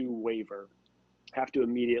or two waiver, have to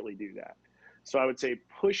immediately do that. So I would say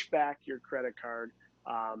push back your credit card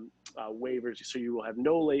waivers, so you will have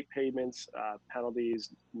no late payments,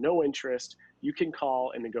 penalties, no interest. You can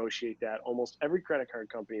call and negotiate that. Almost every credit card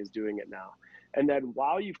company is doing it now. And then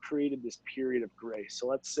while you've created this period of grace, so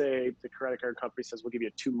let's say the credit card company says, we'll give you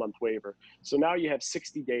a 2-month waiver. So now you have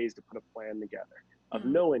 60 days to put a plan together of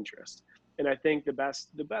no interest. And I think the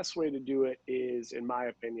best way to do it is, in my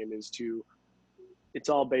opinion, it's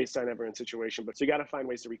all based on everyone's situation, but so you got to find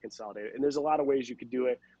ways to reconsolidate it. And there's a lot of ways you could do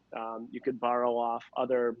it. You could borrow off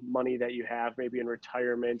other money that you have, maybe in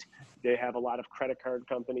retirement. They have a lot of credit card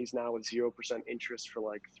companies now with 0% interest for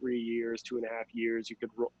like 3 years, 2.5 years. You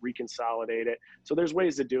could reconsolidate it. So there's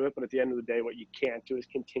ways to do it, but at the end of the day, what you can't do is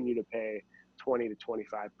continue to pay 20 to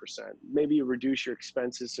 25%. Maybe you reduce your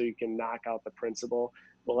expenses so you can knock out the principal.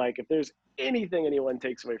 But like, if there's anything anyone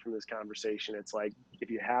takes away from this conversation, it's like,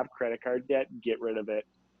 if you have credit card debt, get rid of it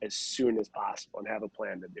as soon as possible and have a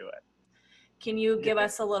plan to do it. Can you give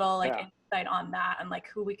us a little insight on that, and like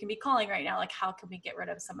who we can be calling right now? Like, how can we get rid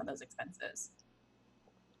of some of those expenses?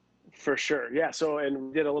 For sure. Yeah. So, and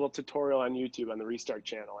we did a little tutorial on YouTube on the Restart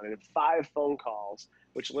channel, and in 5 phone calls,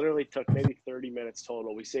 which literally took maybe 30 minutes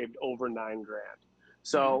total, we saved over $9,000.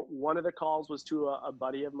 So one of the calls was to a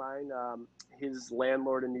buddy of mine, his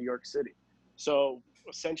landlord in New York City. So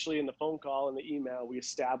essentially in the phone call and the email, we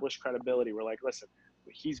established credibility. We're like, listen,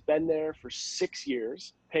 he's been there for 6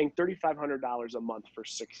 years, paying $3,500 a month for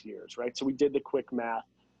 6 years, right? So we did the quick math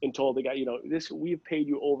and told the guy, we've paid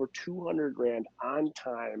you over $200,000 on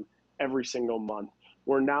time every single month.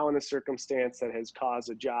 We're now in a circumstance that has caused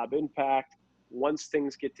a job impact. Once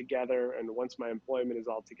things get together and once my employment is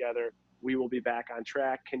all together, we will be back on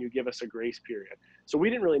track. Can you give us a grace period? So we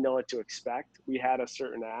didn't really know what to expect. We had a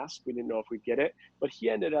certain ask. We didn't know if we'd get it, but he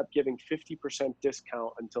ended up giving 50%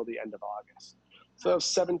 discount until the end of August. So that was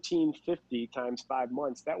 $1,750 times 5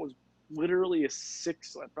 months. That was literally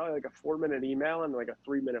probably like a 4-minute email and like a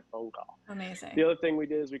 3-minute phone call. Amazing. The other thing we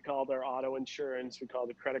did is we called our auto insurance. We called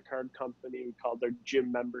the credit card company. We called their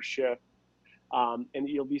gym membership. And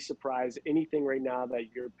you'll be surprised, anything right now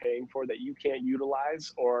that you're paying for that you can't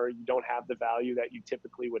utilize or you don't have the value that you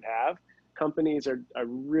typically would have, companies are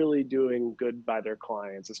really doing good by their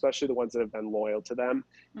clients, especially the ones that have been loyal to them,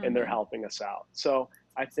 and they're helping us out. So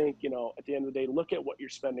I think, at the end of the day, look at what you're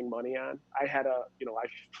spending money on. I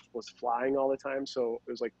was flying all the time. So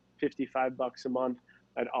it was like $55 a month.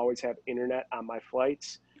 I'd always have internet on my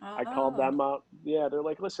flights. I called Oh, them up. Yeah, they're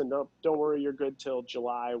like, listen, don't worry, you're good till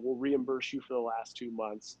July. We'll reimburse you for the last 2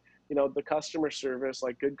 months. The customer service,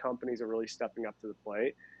 like good companies are really stepping up to the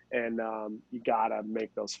plate, and you gotta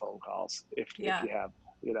make those phone calls if yeah. you have,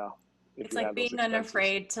 you know, if It's you like have those being expenses.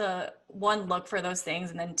 unafraid to one, look for those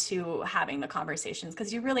things, and then two, having the conversations,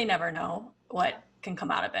 because you really never know what can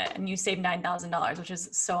come out of it. And you save $9,000, which is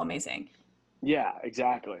so amazing. Yeah,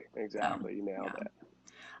 exactly, So, exactly. You nailed yeah. it.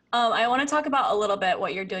 I want to talk about a little bit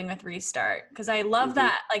what you're doing with Restart, because I love Hmm.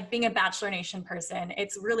 that, like being a Bachelor Nation person,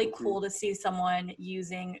 it's really Hmm. cool to see someone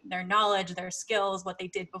using their knowledge, their skills, what they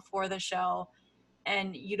did before the show,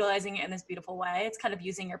 and utilizing it in this beautiful way. It's kind of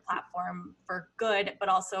using your platform for good, but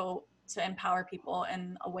also to empower people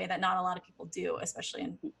in a way that not a lot of people do, especially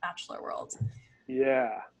in Bachelor world.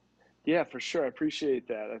 Yeah. Yeah, for sure. I appreciate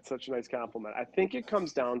that. That's such a nice compliment. I think it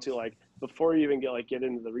comes down to like before you even get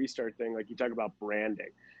into the restart thing, like you talk about branding.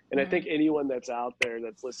 And I think Mm-hmm. anyone that's out there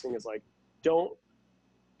that's listening is like, don't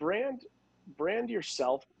brand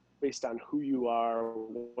yourself based on who you are,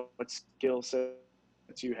 what skill sets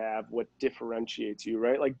you have, what differentiates you,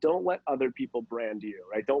 right? Like don't let other people brand you,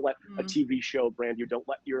 right? Don't let a TV show brand you. Don't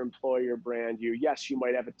let your employer brand you. Yes, you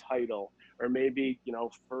might have a title, or maybe,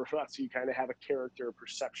 for us, you kind of have a character or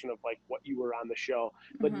perception of like what you were on the show,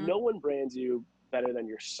 but Mm-hmm. no one brands you better than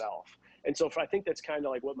yourself. And so I think that's kind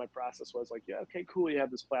of like what my process was like, yeah, okay, cool. You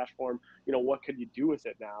have this platform, what could you do with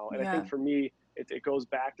it now? And I Yeah. think for me, it goes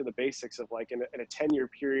back to the basics of like in a 10-year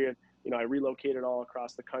period, I relocated all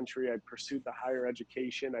across the country. I pursued the higher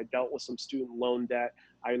education. I dealt with some student loan debt.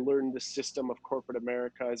 I learned the system of corporate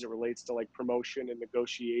America as it relates to like promotion and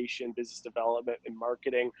negotiation, business development and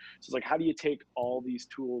marketing. So it's like, how do you take all these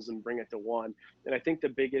tools and bring it to one? And I think the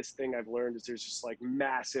biggest thing I've learned is there's just like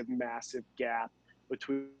massive, massive gap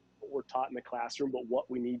between what we're taught in the classroom, but what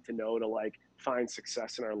we need to know to like find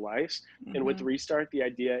success in our lives. And with Mm-hmm. Restart, the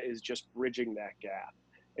idea is just bridging that gap.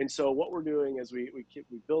 And so what we're doing is we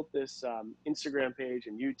built this Instagram page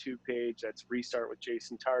and YouTube page that's Restart with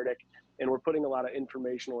Jason Tartick, and we're putting a lot of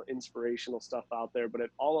informational, inspirational stuff out there. But it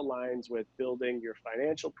all aligns with building your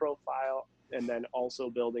financial profile and then also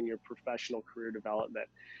building your professional career development.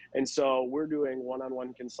 And so we're doing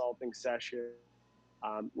one-on-one consulting sessions.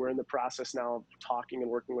 We're in the process now of talking and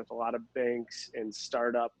working with a lot of banks and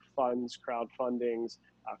startup funds, crowdfundings,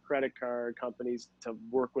 credit card companies to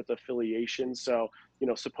work with affiliations. So,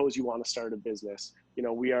 suppose you want to start a business.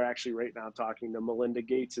 We are actually right now talking to Melinda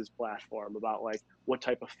Gates's platform about like what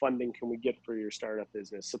type of funding can we get for your startup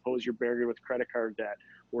business. Suppose you're buried with credit card debt.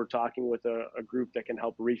 We're talking with a group that can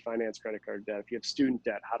help refinance credit card debt. If you have student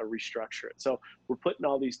debt, how to restructure it. So we're putting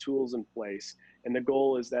all these tools in place. And the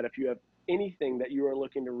goal is that if you have anything that you are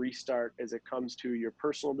looking to restart as it comes to your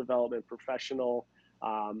personal development, professional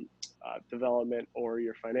development, or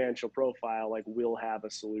your financial profile, like we'll have a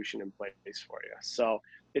solution in place for you. So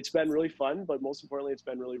it's been really fun, but most importantly, it's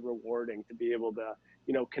been really rewarding to be able to,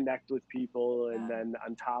 connect with people and Yeah. then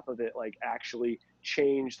on top of it, like actually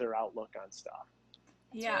change their outlook on stuff.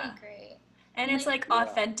 It's Yeah. really great. And And it's like, like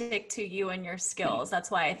Yeah. authentic to you and your skills.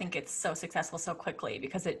 That's why I think it's so successful so quickly,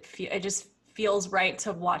 because it just feels right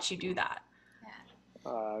to watch you do that.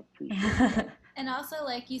 yeah. Appreciate that. And also,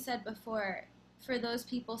 like you said before, for those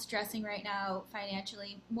people stressing right now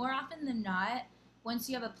financially, more often than not, once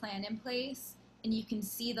you have a plan in place and you can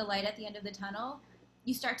see the light at the end of the tunnel,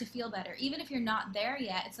 you start to feel better. Even if you're not there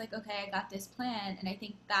yet, it's like, okay, I got this plan. And I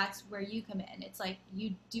think that's where you come in. It's like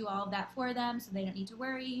you do all of that for them so they don't need to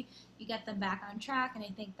worry. You get them back on track. And I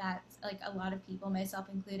think that's like a lot of people, myself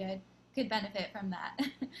included, could benefit from that.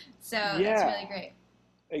 So that's Yeah. really great.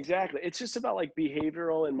 Exactly. It's just about like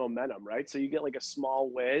behavioral and momentum, right? So you get like a small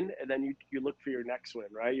win and then you look for your next win,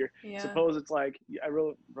 right? Yeah. Suppose it's like, I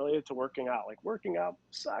really related to working out. Like working out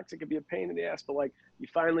sucks. It could be a pain in the ass, but like you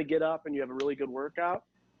finally get up and you have a really good workout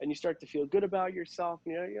and you start to feel good about yourself.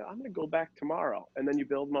 And I'm going to go back tomorrow. And then you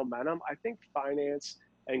build momentum. I think finance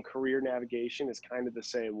and career navigation is kind of the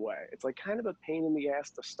same way. It's like kind of a pain in the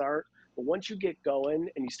ass to start, but once you get going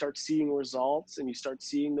and you start seeing results and you start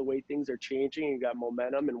seeing the way things are changing and you got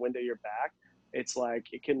momentum and wind at your back, it's like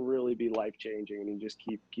it can really be life changing and you just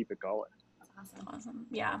keep it going. That's awesome. Awesome.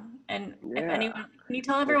 Yeah. And if Yeah, anyone, can you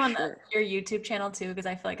tell for everyone sure. your YouTube channel too? Because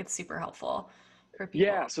I feel like it's super helpful for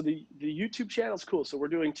Yeah, people. so the YouTube channel is cool. So we're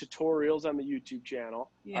doing tutorials on the YouTube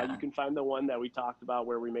channel. You Yeah. can find the one that we talked about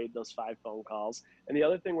where we made those 5 phone calls. And the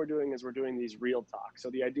other thing we're doing is we're doing these real talk. So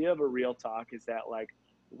the idea of a real talk is that like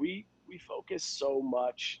we focus so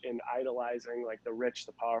much in idolizing like the rich,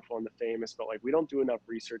 the powerful, and the famous, but like we don't do enough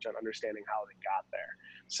research on understanding how they got there.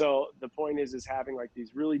 So the point is having like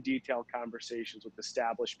these really detailed conversations with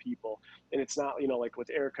established people. And it's not, like with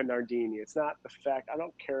Erica Nardini, it's not the fact, I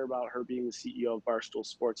don't care about her being the CEO of Barstool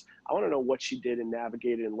Sports. I want to know what she did and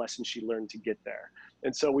navigated and lessons she learned to get there.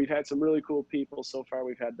 And so we've had some really cool people so far.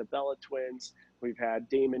 We've had the Bella twins. We've had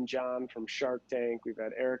Damon John from Shark Tank. We've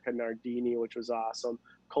had Erica Nardini, which was awesome.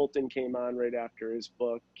 Colton came on right after his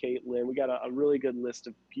book. Caitlin. We got a really good list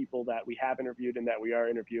of people that we have interviewed and that we are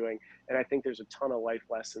interviewing. And I think there's a ton of life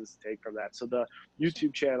lessons to take from that. So the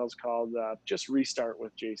YouTube channel is called Just Restart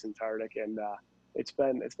with Jason Tartick. And it's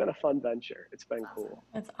been a fun venture. It's been cool.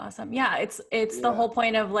 That's awesome. Yeah, it's the whole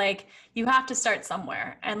point of like you have to start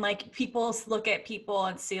somewhere, and like people look at people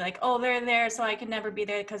and see like, oh, they're there, so I can never be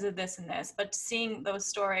there because of this and this. But seeing those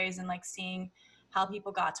stories and like seeing how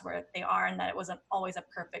people got to where they are and that it wasn't always a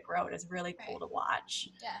perfect road is really cool to watch.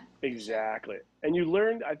 Yeah, exactly. Sure. And you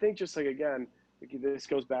learned, I think, just like again, this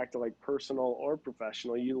goes back to like personal or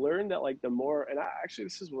professional. You learn that like the more, and actually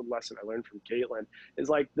this is one lesson I learned from Caitlin, is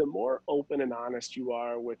like the more open and honest you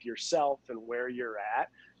are with yourself and where you're at,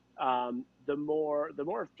 the more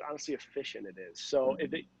honestly efficient it is. So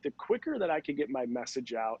the quicker that I could get my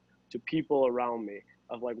message out to people around me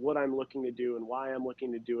of like what I'm looking to do and why I'm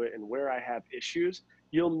looking to do it and where I have issues,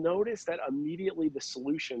 you'll notice that immediately the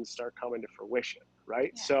solutions start coming to fruition,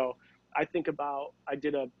 right? Yeah. So I think about, I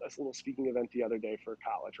did a little speaking event the other day for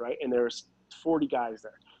college, right? And there's 40 guys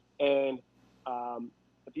there. And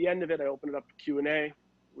at the end of it, I opened it up to Q&A.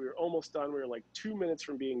 We were almost done. We were like 2 minutes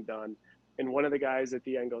from being done. And one of the guys at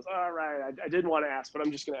the end goes, all right, I didn't want to ask, but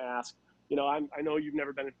I'm just going to ask. I know you've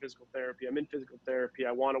never been in physical therapy. I'm in physical therapy.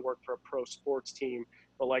 I want to work for a pro sports team,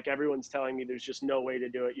 but like everyone's telling me there's just no way to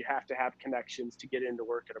do it. You have to have connections to get into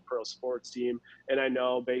work at a pro sports team. And I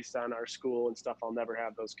know based on our school and stuff, I'll never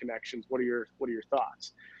have those connections. What are your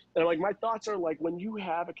thoughts? And I'm like, my thoughts are like, when you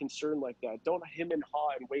have a concern like that, don't hem and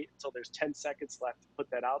haw and wait until there's 10 seconds left to put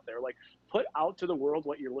that out there. Like put out to the world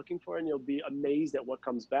what you're looking for and you'll be amazed at what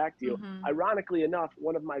comes back to you. Ironically enough,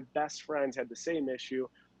 one of my best friends had the same issue.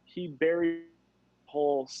 He buried the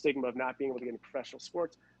whole stigma of not being able to get into professional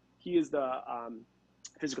sports. He is the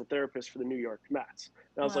physical therapist for the New York Mets.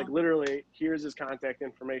 And I was like, literally, here's his contact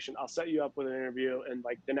information. I'll set you up with an interview. And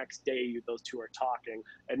like the next day, those two are talking.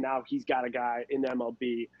 And now he's got a guy in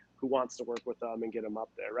MLB who wants to work with them and get them up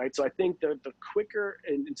there, right? So I think the quicker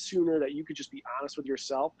and sooner that you could just be honest with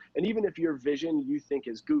yourself, and even if your vision you think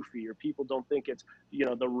is goofy or people don't think it's,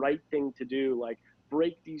 the right thing to do, like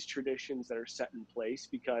break these traditions that are set in place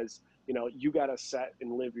because, you got to set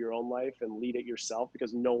and live your own life and lead it yourself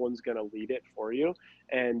because no one's going to lead it for you.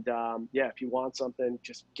 And if you want something,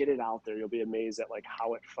 just get it out there. You'll be amazed at like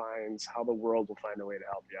how the world will find a way to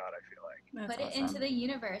help you out, I feel like. That's awesome. It into the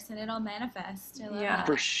universe and it'll manifest. I love that.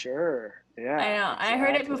 For sure. Yeah. I know. Exactly. I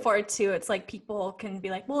heard it before too. It's like people can be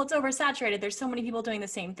like, well, it's oversaturated. There's so many people doing the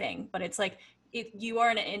same thing, but it's like, if you are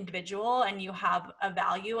an individual and you have a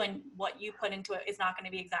value and what you put into it is not going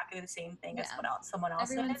to be exactly the same thing as what someone else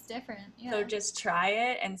Everyone's different. Yeah. So just try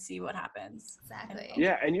it and see what happens. Exactly.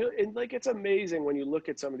 Yeah. And like, it's amazing when you look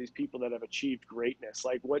at some of these people that have achieved greatness,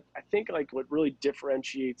 like what I think like what really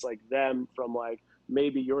differentiates like them from like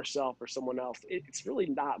maybe yourself or someone else, it's really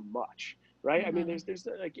not much. Right. I mean, there's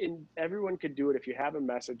like everyone could do it. If you have a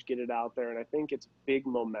message, get it out there. And I think it's big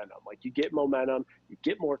momentum. Like you get momentum, you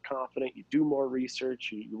get more confident, you do more research,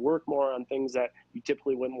 you work more on things that you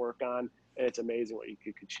typically wouldn't work on. And it's amazing what you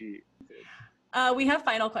could achieve. We have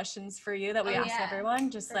final questions for you that we ask everyone,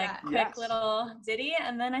 just like quick little ditty.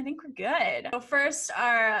 And then I think we're good. So first,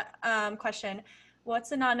 our question,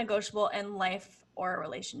 what's a non-negotiable in life or a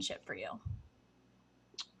relationship for you?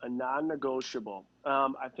 A non-negotiable.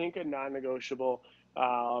 I think a non-negotiable,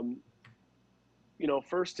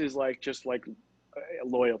 first is like just like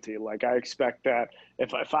loyalty. Like I expect that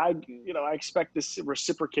if I expect this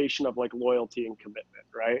reciprocation of like loyalty and commitment,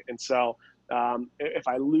 right? And so if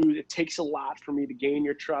I lose, it takes a lot for me to gain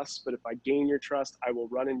your trust. But if I gain your trust, I will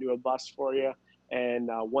run into a bus for you. And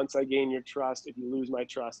once I gain your trust, if you lose my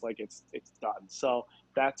trust, like it's done. So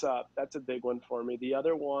that's a big one for me. The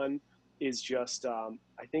other one is just,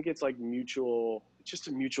 I think it's like just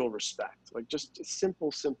a mutual respect, like just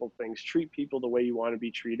simple things. Treat people the way you want to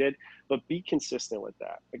be treated, but be consistent with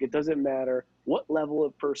that. Like it doesn't matter what level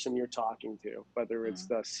of person you're talking to, whether it's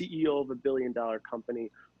the CEO of $1 billion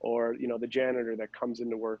company or, the janitor that comes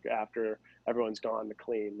into work after everyone's gone to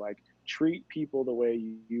clean. Like treat people the way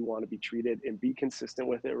you want to be treated and be consistent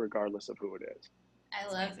with it regardless of who it is. I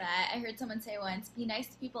love that. I heard someone say once, be nice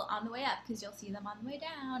to people on the way up because you'll see them on the way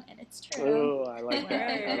down, and it's true. Oh, I like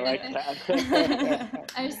that. I like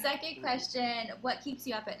that. Our second question, what keeps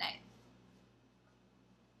you up at night?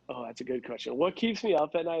 Oh, that's a good question. What keeps me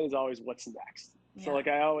up at night is always what's next. So like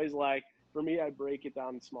I always like, for me, I break it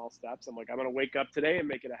down in small steps. I'm like, I'm going to wake up today and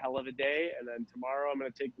make it a hell of a day. And then tomorrow I'm going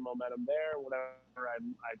to take the momentum there. Whatever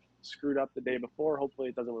I screwed up the day before, hopefully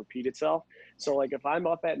it doesn't repeat itself. So like if I'm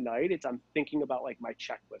up at night, I'm thinking about like my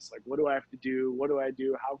checklist. Like, what do I have to do? What do I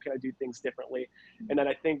do? How can I do things differently? And then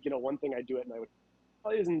I think, one thing I do at night, which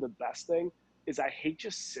probably isn't the best thing, is I hate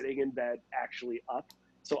just sitting in bed actually up.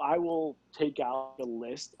 So I will take out a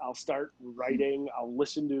list. I'll start writing. I'll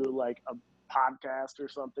listen to like a podcast or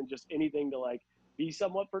something, just anything to like be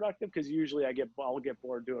somewhat productive, because usually I'll get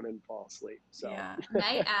bored doing it and fall asleep. So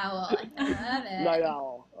Night owl. I love it. Night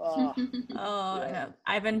owl. No.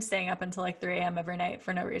 I've been staying up until like 3 a.m. every night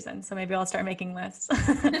for no reason. So maybe I'll start making lists.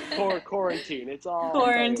 Quarantine. It's all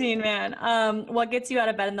quarantine, man. What gets you out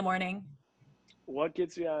of bed in the morning? What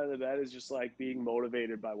gets me out of the bed is just like being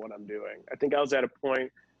motivated by what I'm doing. I think I was at a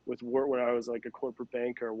point with work where I was like a corporate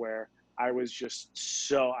banker where I was just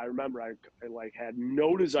I remember I like had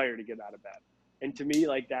no desire to get out of bed. And to me,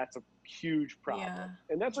 like that's a huge problem. Yeah.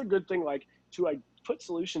 And that's a good thing, like to put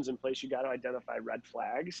solutions in place, you got to identify red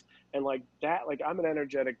flags. And like that, like I'm an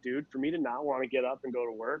energetic dude. For me to not want to get up and go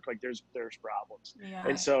to work, like there's problems. Yeah.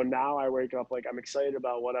 And so now I wake up like I'm excited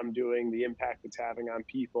about what I'm doing, the impact it's having on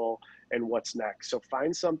people, and what's next. So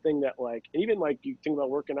find something that like, and even like you think about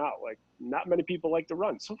working out, like not many people like to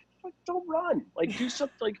run. So like, don't run. Like do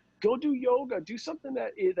something, like go do yoga, do something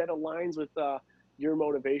that aligns with your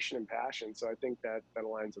motivation and passion. So I think that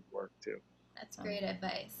aligns with work too. That's great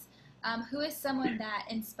advice. Who is someone that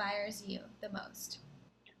inspires you the most?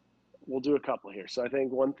 We'll do a couple here. So I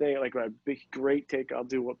think one thing, like my great take, I'll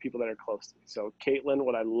do what people that are close to me. So Caitlin,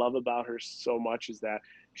 what I love about her so much is that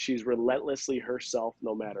she's relentlessly herself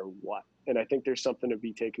no matter what. And I think there's something to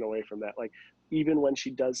be taken away from that. Like even when she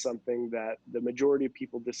does something that the majority of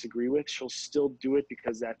people disagree with, she'll still do it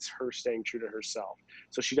because that's her staying true to herself.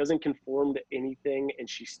 So she doesn't conform to anything, and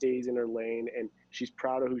she stays in her lane, and she's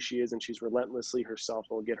proud of who she is, and she's relentlessly herself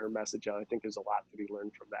and will get her message out. I think there's a lot to be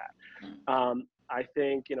learned from that. I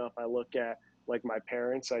think, if I look at like my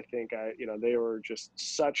parents, I think they were just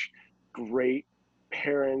such great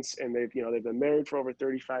parents, and they've been married for over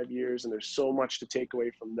 35 years, and there's so much to take away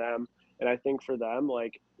from them. And I think for them,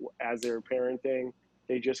 like as they were parenting,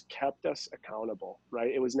 they just kept us accountable,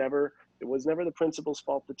 right? It was never the principal's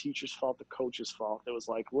fault, the teacher's fault, the coach's fault. It was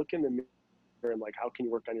like, look in the mirror and like, how can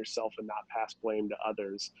you work on yourself and not pass blame to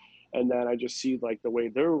others? And then I just see like the way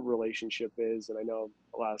their relationship is. And I know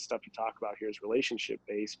a lot of stuff you talk about here is relationship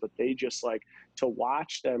based, but they just like to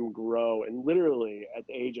watch them grow and literally at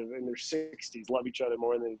the age of in their 60s, love each other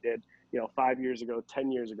more than they did, 5 years ago,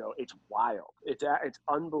 10 years ago. It's wild. It's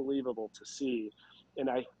unbelievable to see. And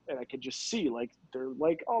I could just see like they're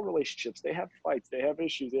like all relationships. They have fights, they have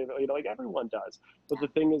issues, they have, like everyone does. But the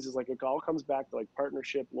thing is like it all comes back to like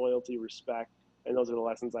partnership, loyalty, respect. And those are the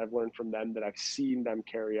lessons I've learned from them that I've seen them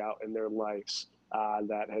carry out in their lives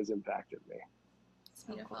that has impacted me. It's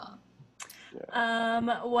beautiful.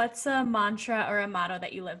 Yeah. What's a mantra or a motto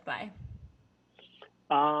that you live by?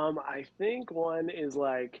 I think one is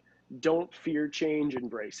like, don't fear change,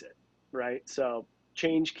 embrace it, right? So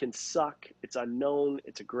change can suck. It's unknown.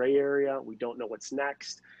 It's a gray area. We don't know what's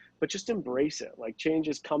next, but just embrace it. Like change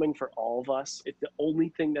is coming for all of us. It's the only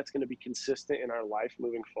thing that's going to be consistent in our life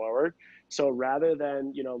moving forward. So rather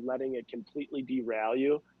than, letting it completely derail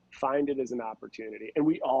you, find it as an opportunity. And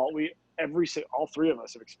all three of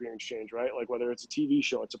us have experienced change, right? Like whether it's a TV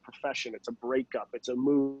show, it's a profession, it's a breakup, it's a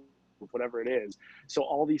move, whatever it is. So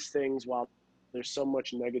all these things, while there's so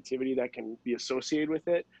much negativity that can be associated with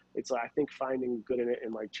it, it's like, I think finding good in it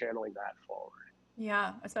and like channeling that forward.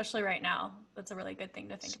 Yeah, especially right now. That's a really good thing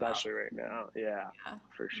to think about. Especially right now. Yeah,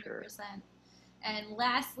 for sure. 100%. And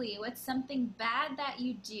lastly, what's something bad that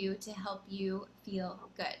you do to help you feel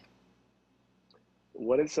good?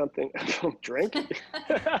 What is something? Drink?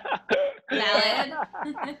 Valid.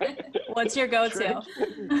 What's your go-to?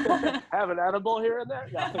 Have an edible here and there?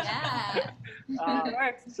 No.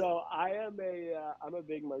 Yeah. So I'm a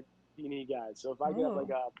big martini guy. So if I get like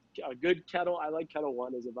a good kettle, I like Kettle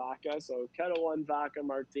One as a vodka. So Kettle One vodka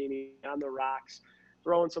martini on the rocks.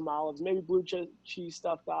 throw in some olives, maybe blue cheese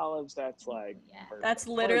stuffed olives. That's like, perfect. That's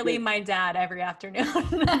literally my dad every afternoon.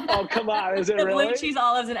 Oh, come on. Is it really? Blue cheese,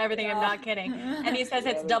 olives, and everything. I'm not kidding. And he says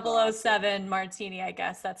it's 007 martini, I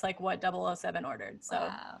guess. That's like what 007 ordered. So.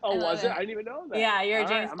 Wow. Oh, was it? I didn't even know that. Yeah, you're a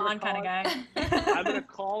James Bond kind of guy. I'm going to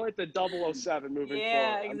call it the 007 moving forward.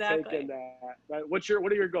 Yeah, exactly. I'm taking that. What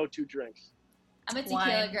are your go-to drinks? I'm a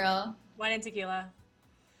tequila girl. Wine and tequila.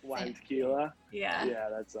 Wine and tequila? Yeah. Yeah,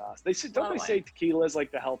 that's awesome. Don't they say tequila is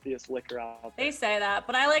like the healthiest liquor out there? They say that,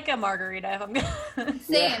 but I like a margarita if I'm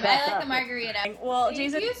Same. I like a margarita. Well,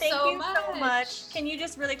 Jason, thank you so much. Can you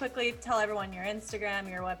just really quickly tell everyone your Instagram,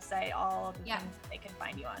 your website, all of the things they can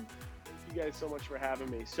find you on? Thank you guys so much for having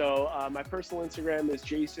me. So my personal Instagram is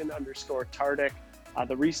Jason_Tartick.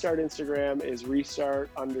 The Restart Instagram is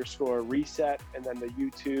Restart_reset, and then the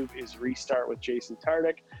YouTube is Restart with Jason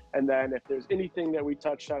Tartick. And then if there's anything that we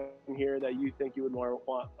touched on here that you think you would want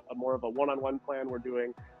more of a one-on-one plan, we're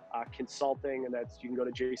doing consulting, and you can go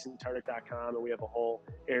to jasontartick.com, and we have a whole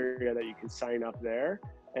area that you can sign up there.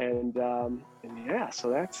 And yeah, so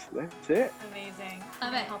that's it. Amazing.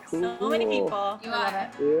 Love it. Cool. So many people. You love it.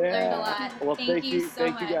 Yeah. Learned a lot. Well, Thank you so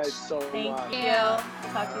much. Thank you guys so much. Thank you.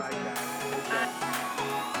 Talk to you soon. Bye.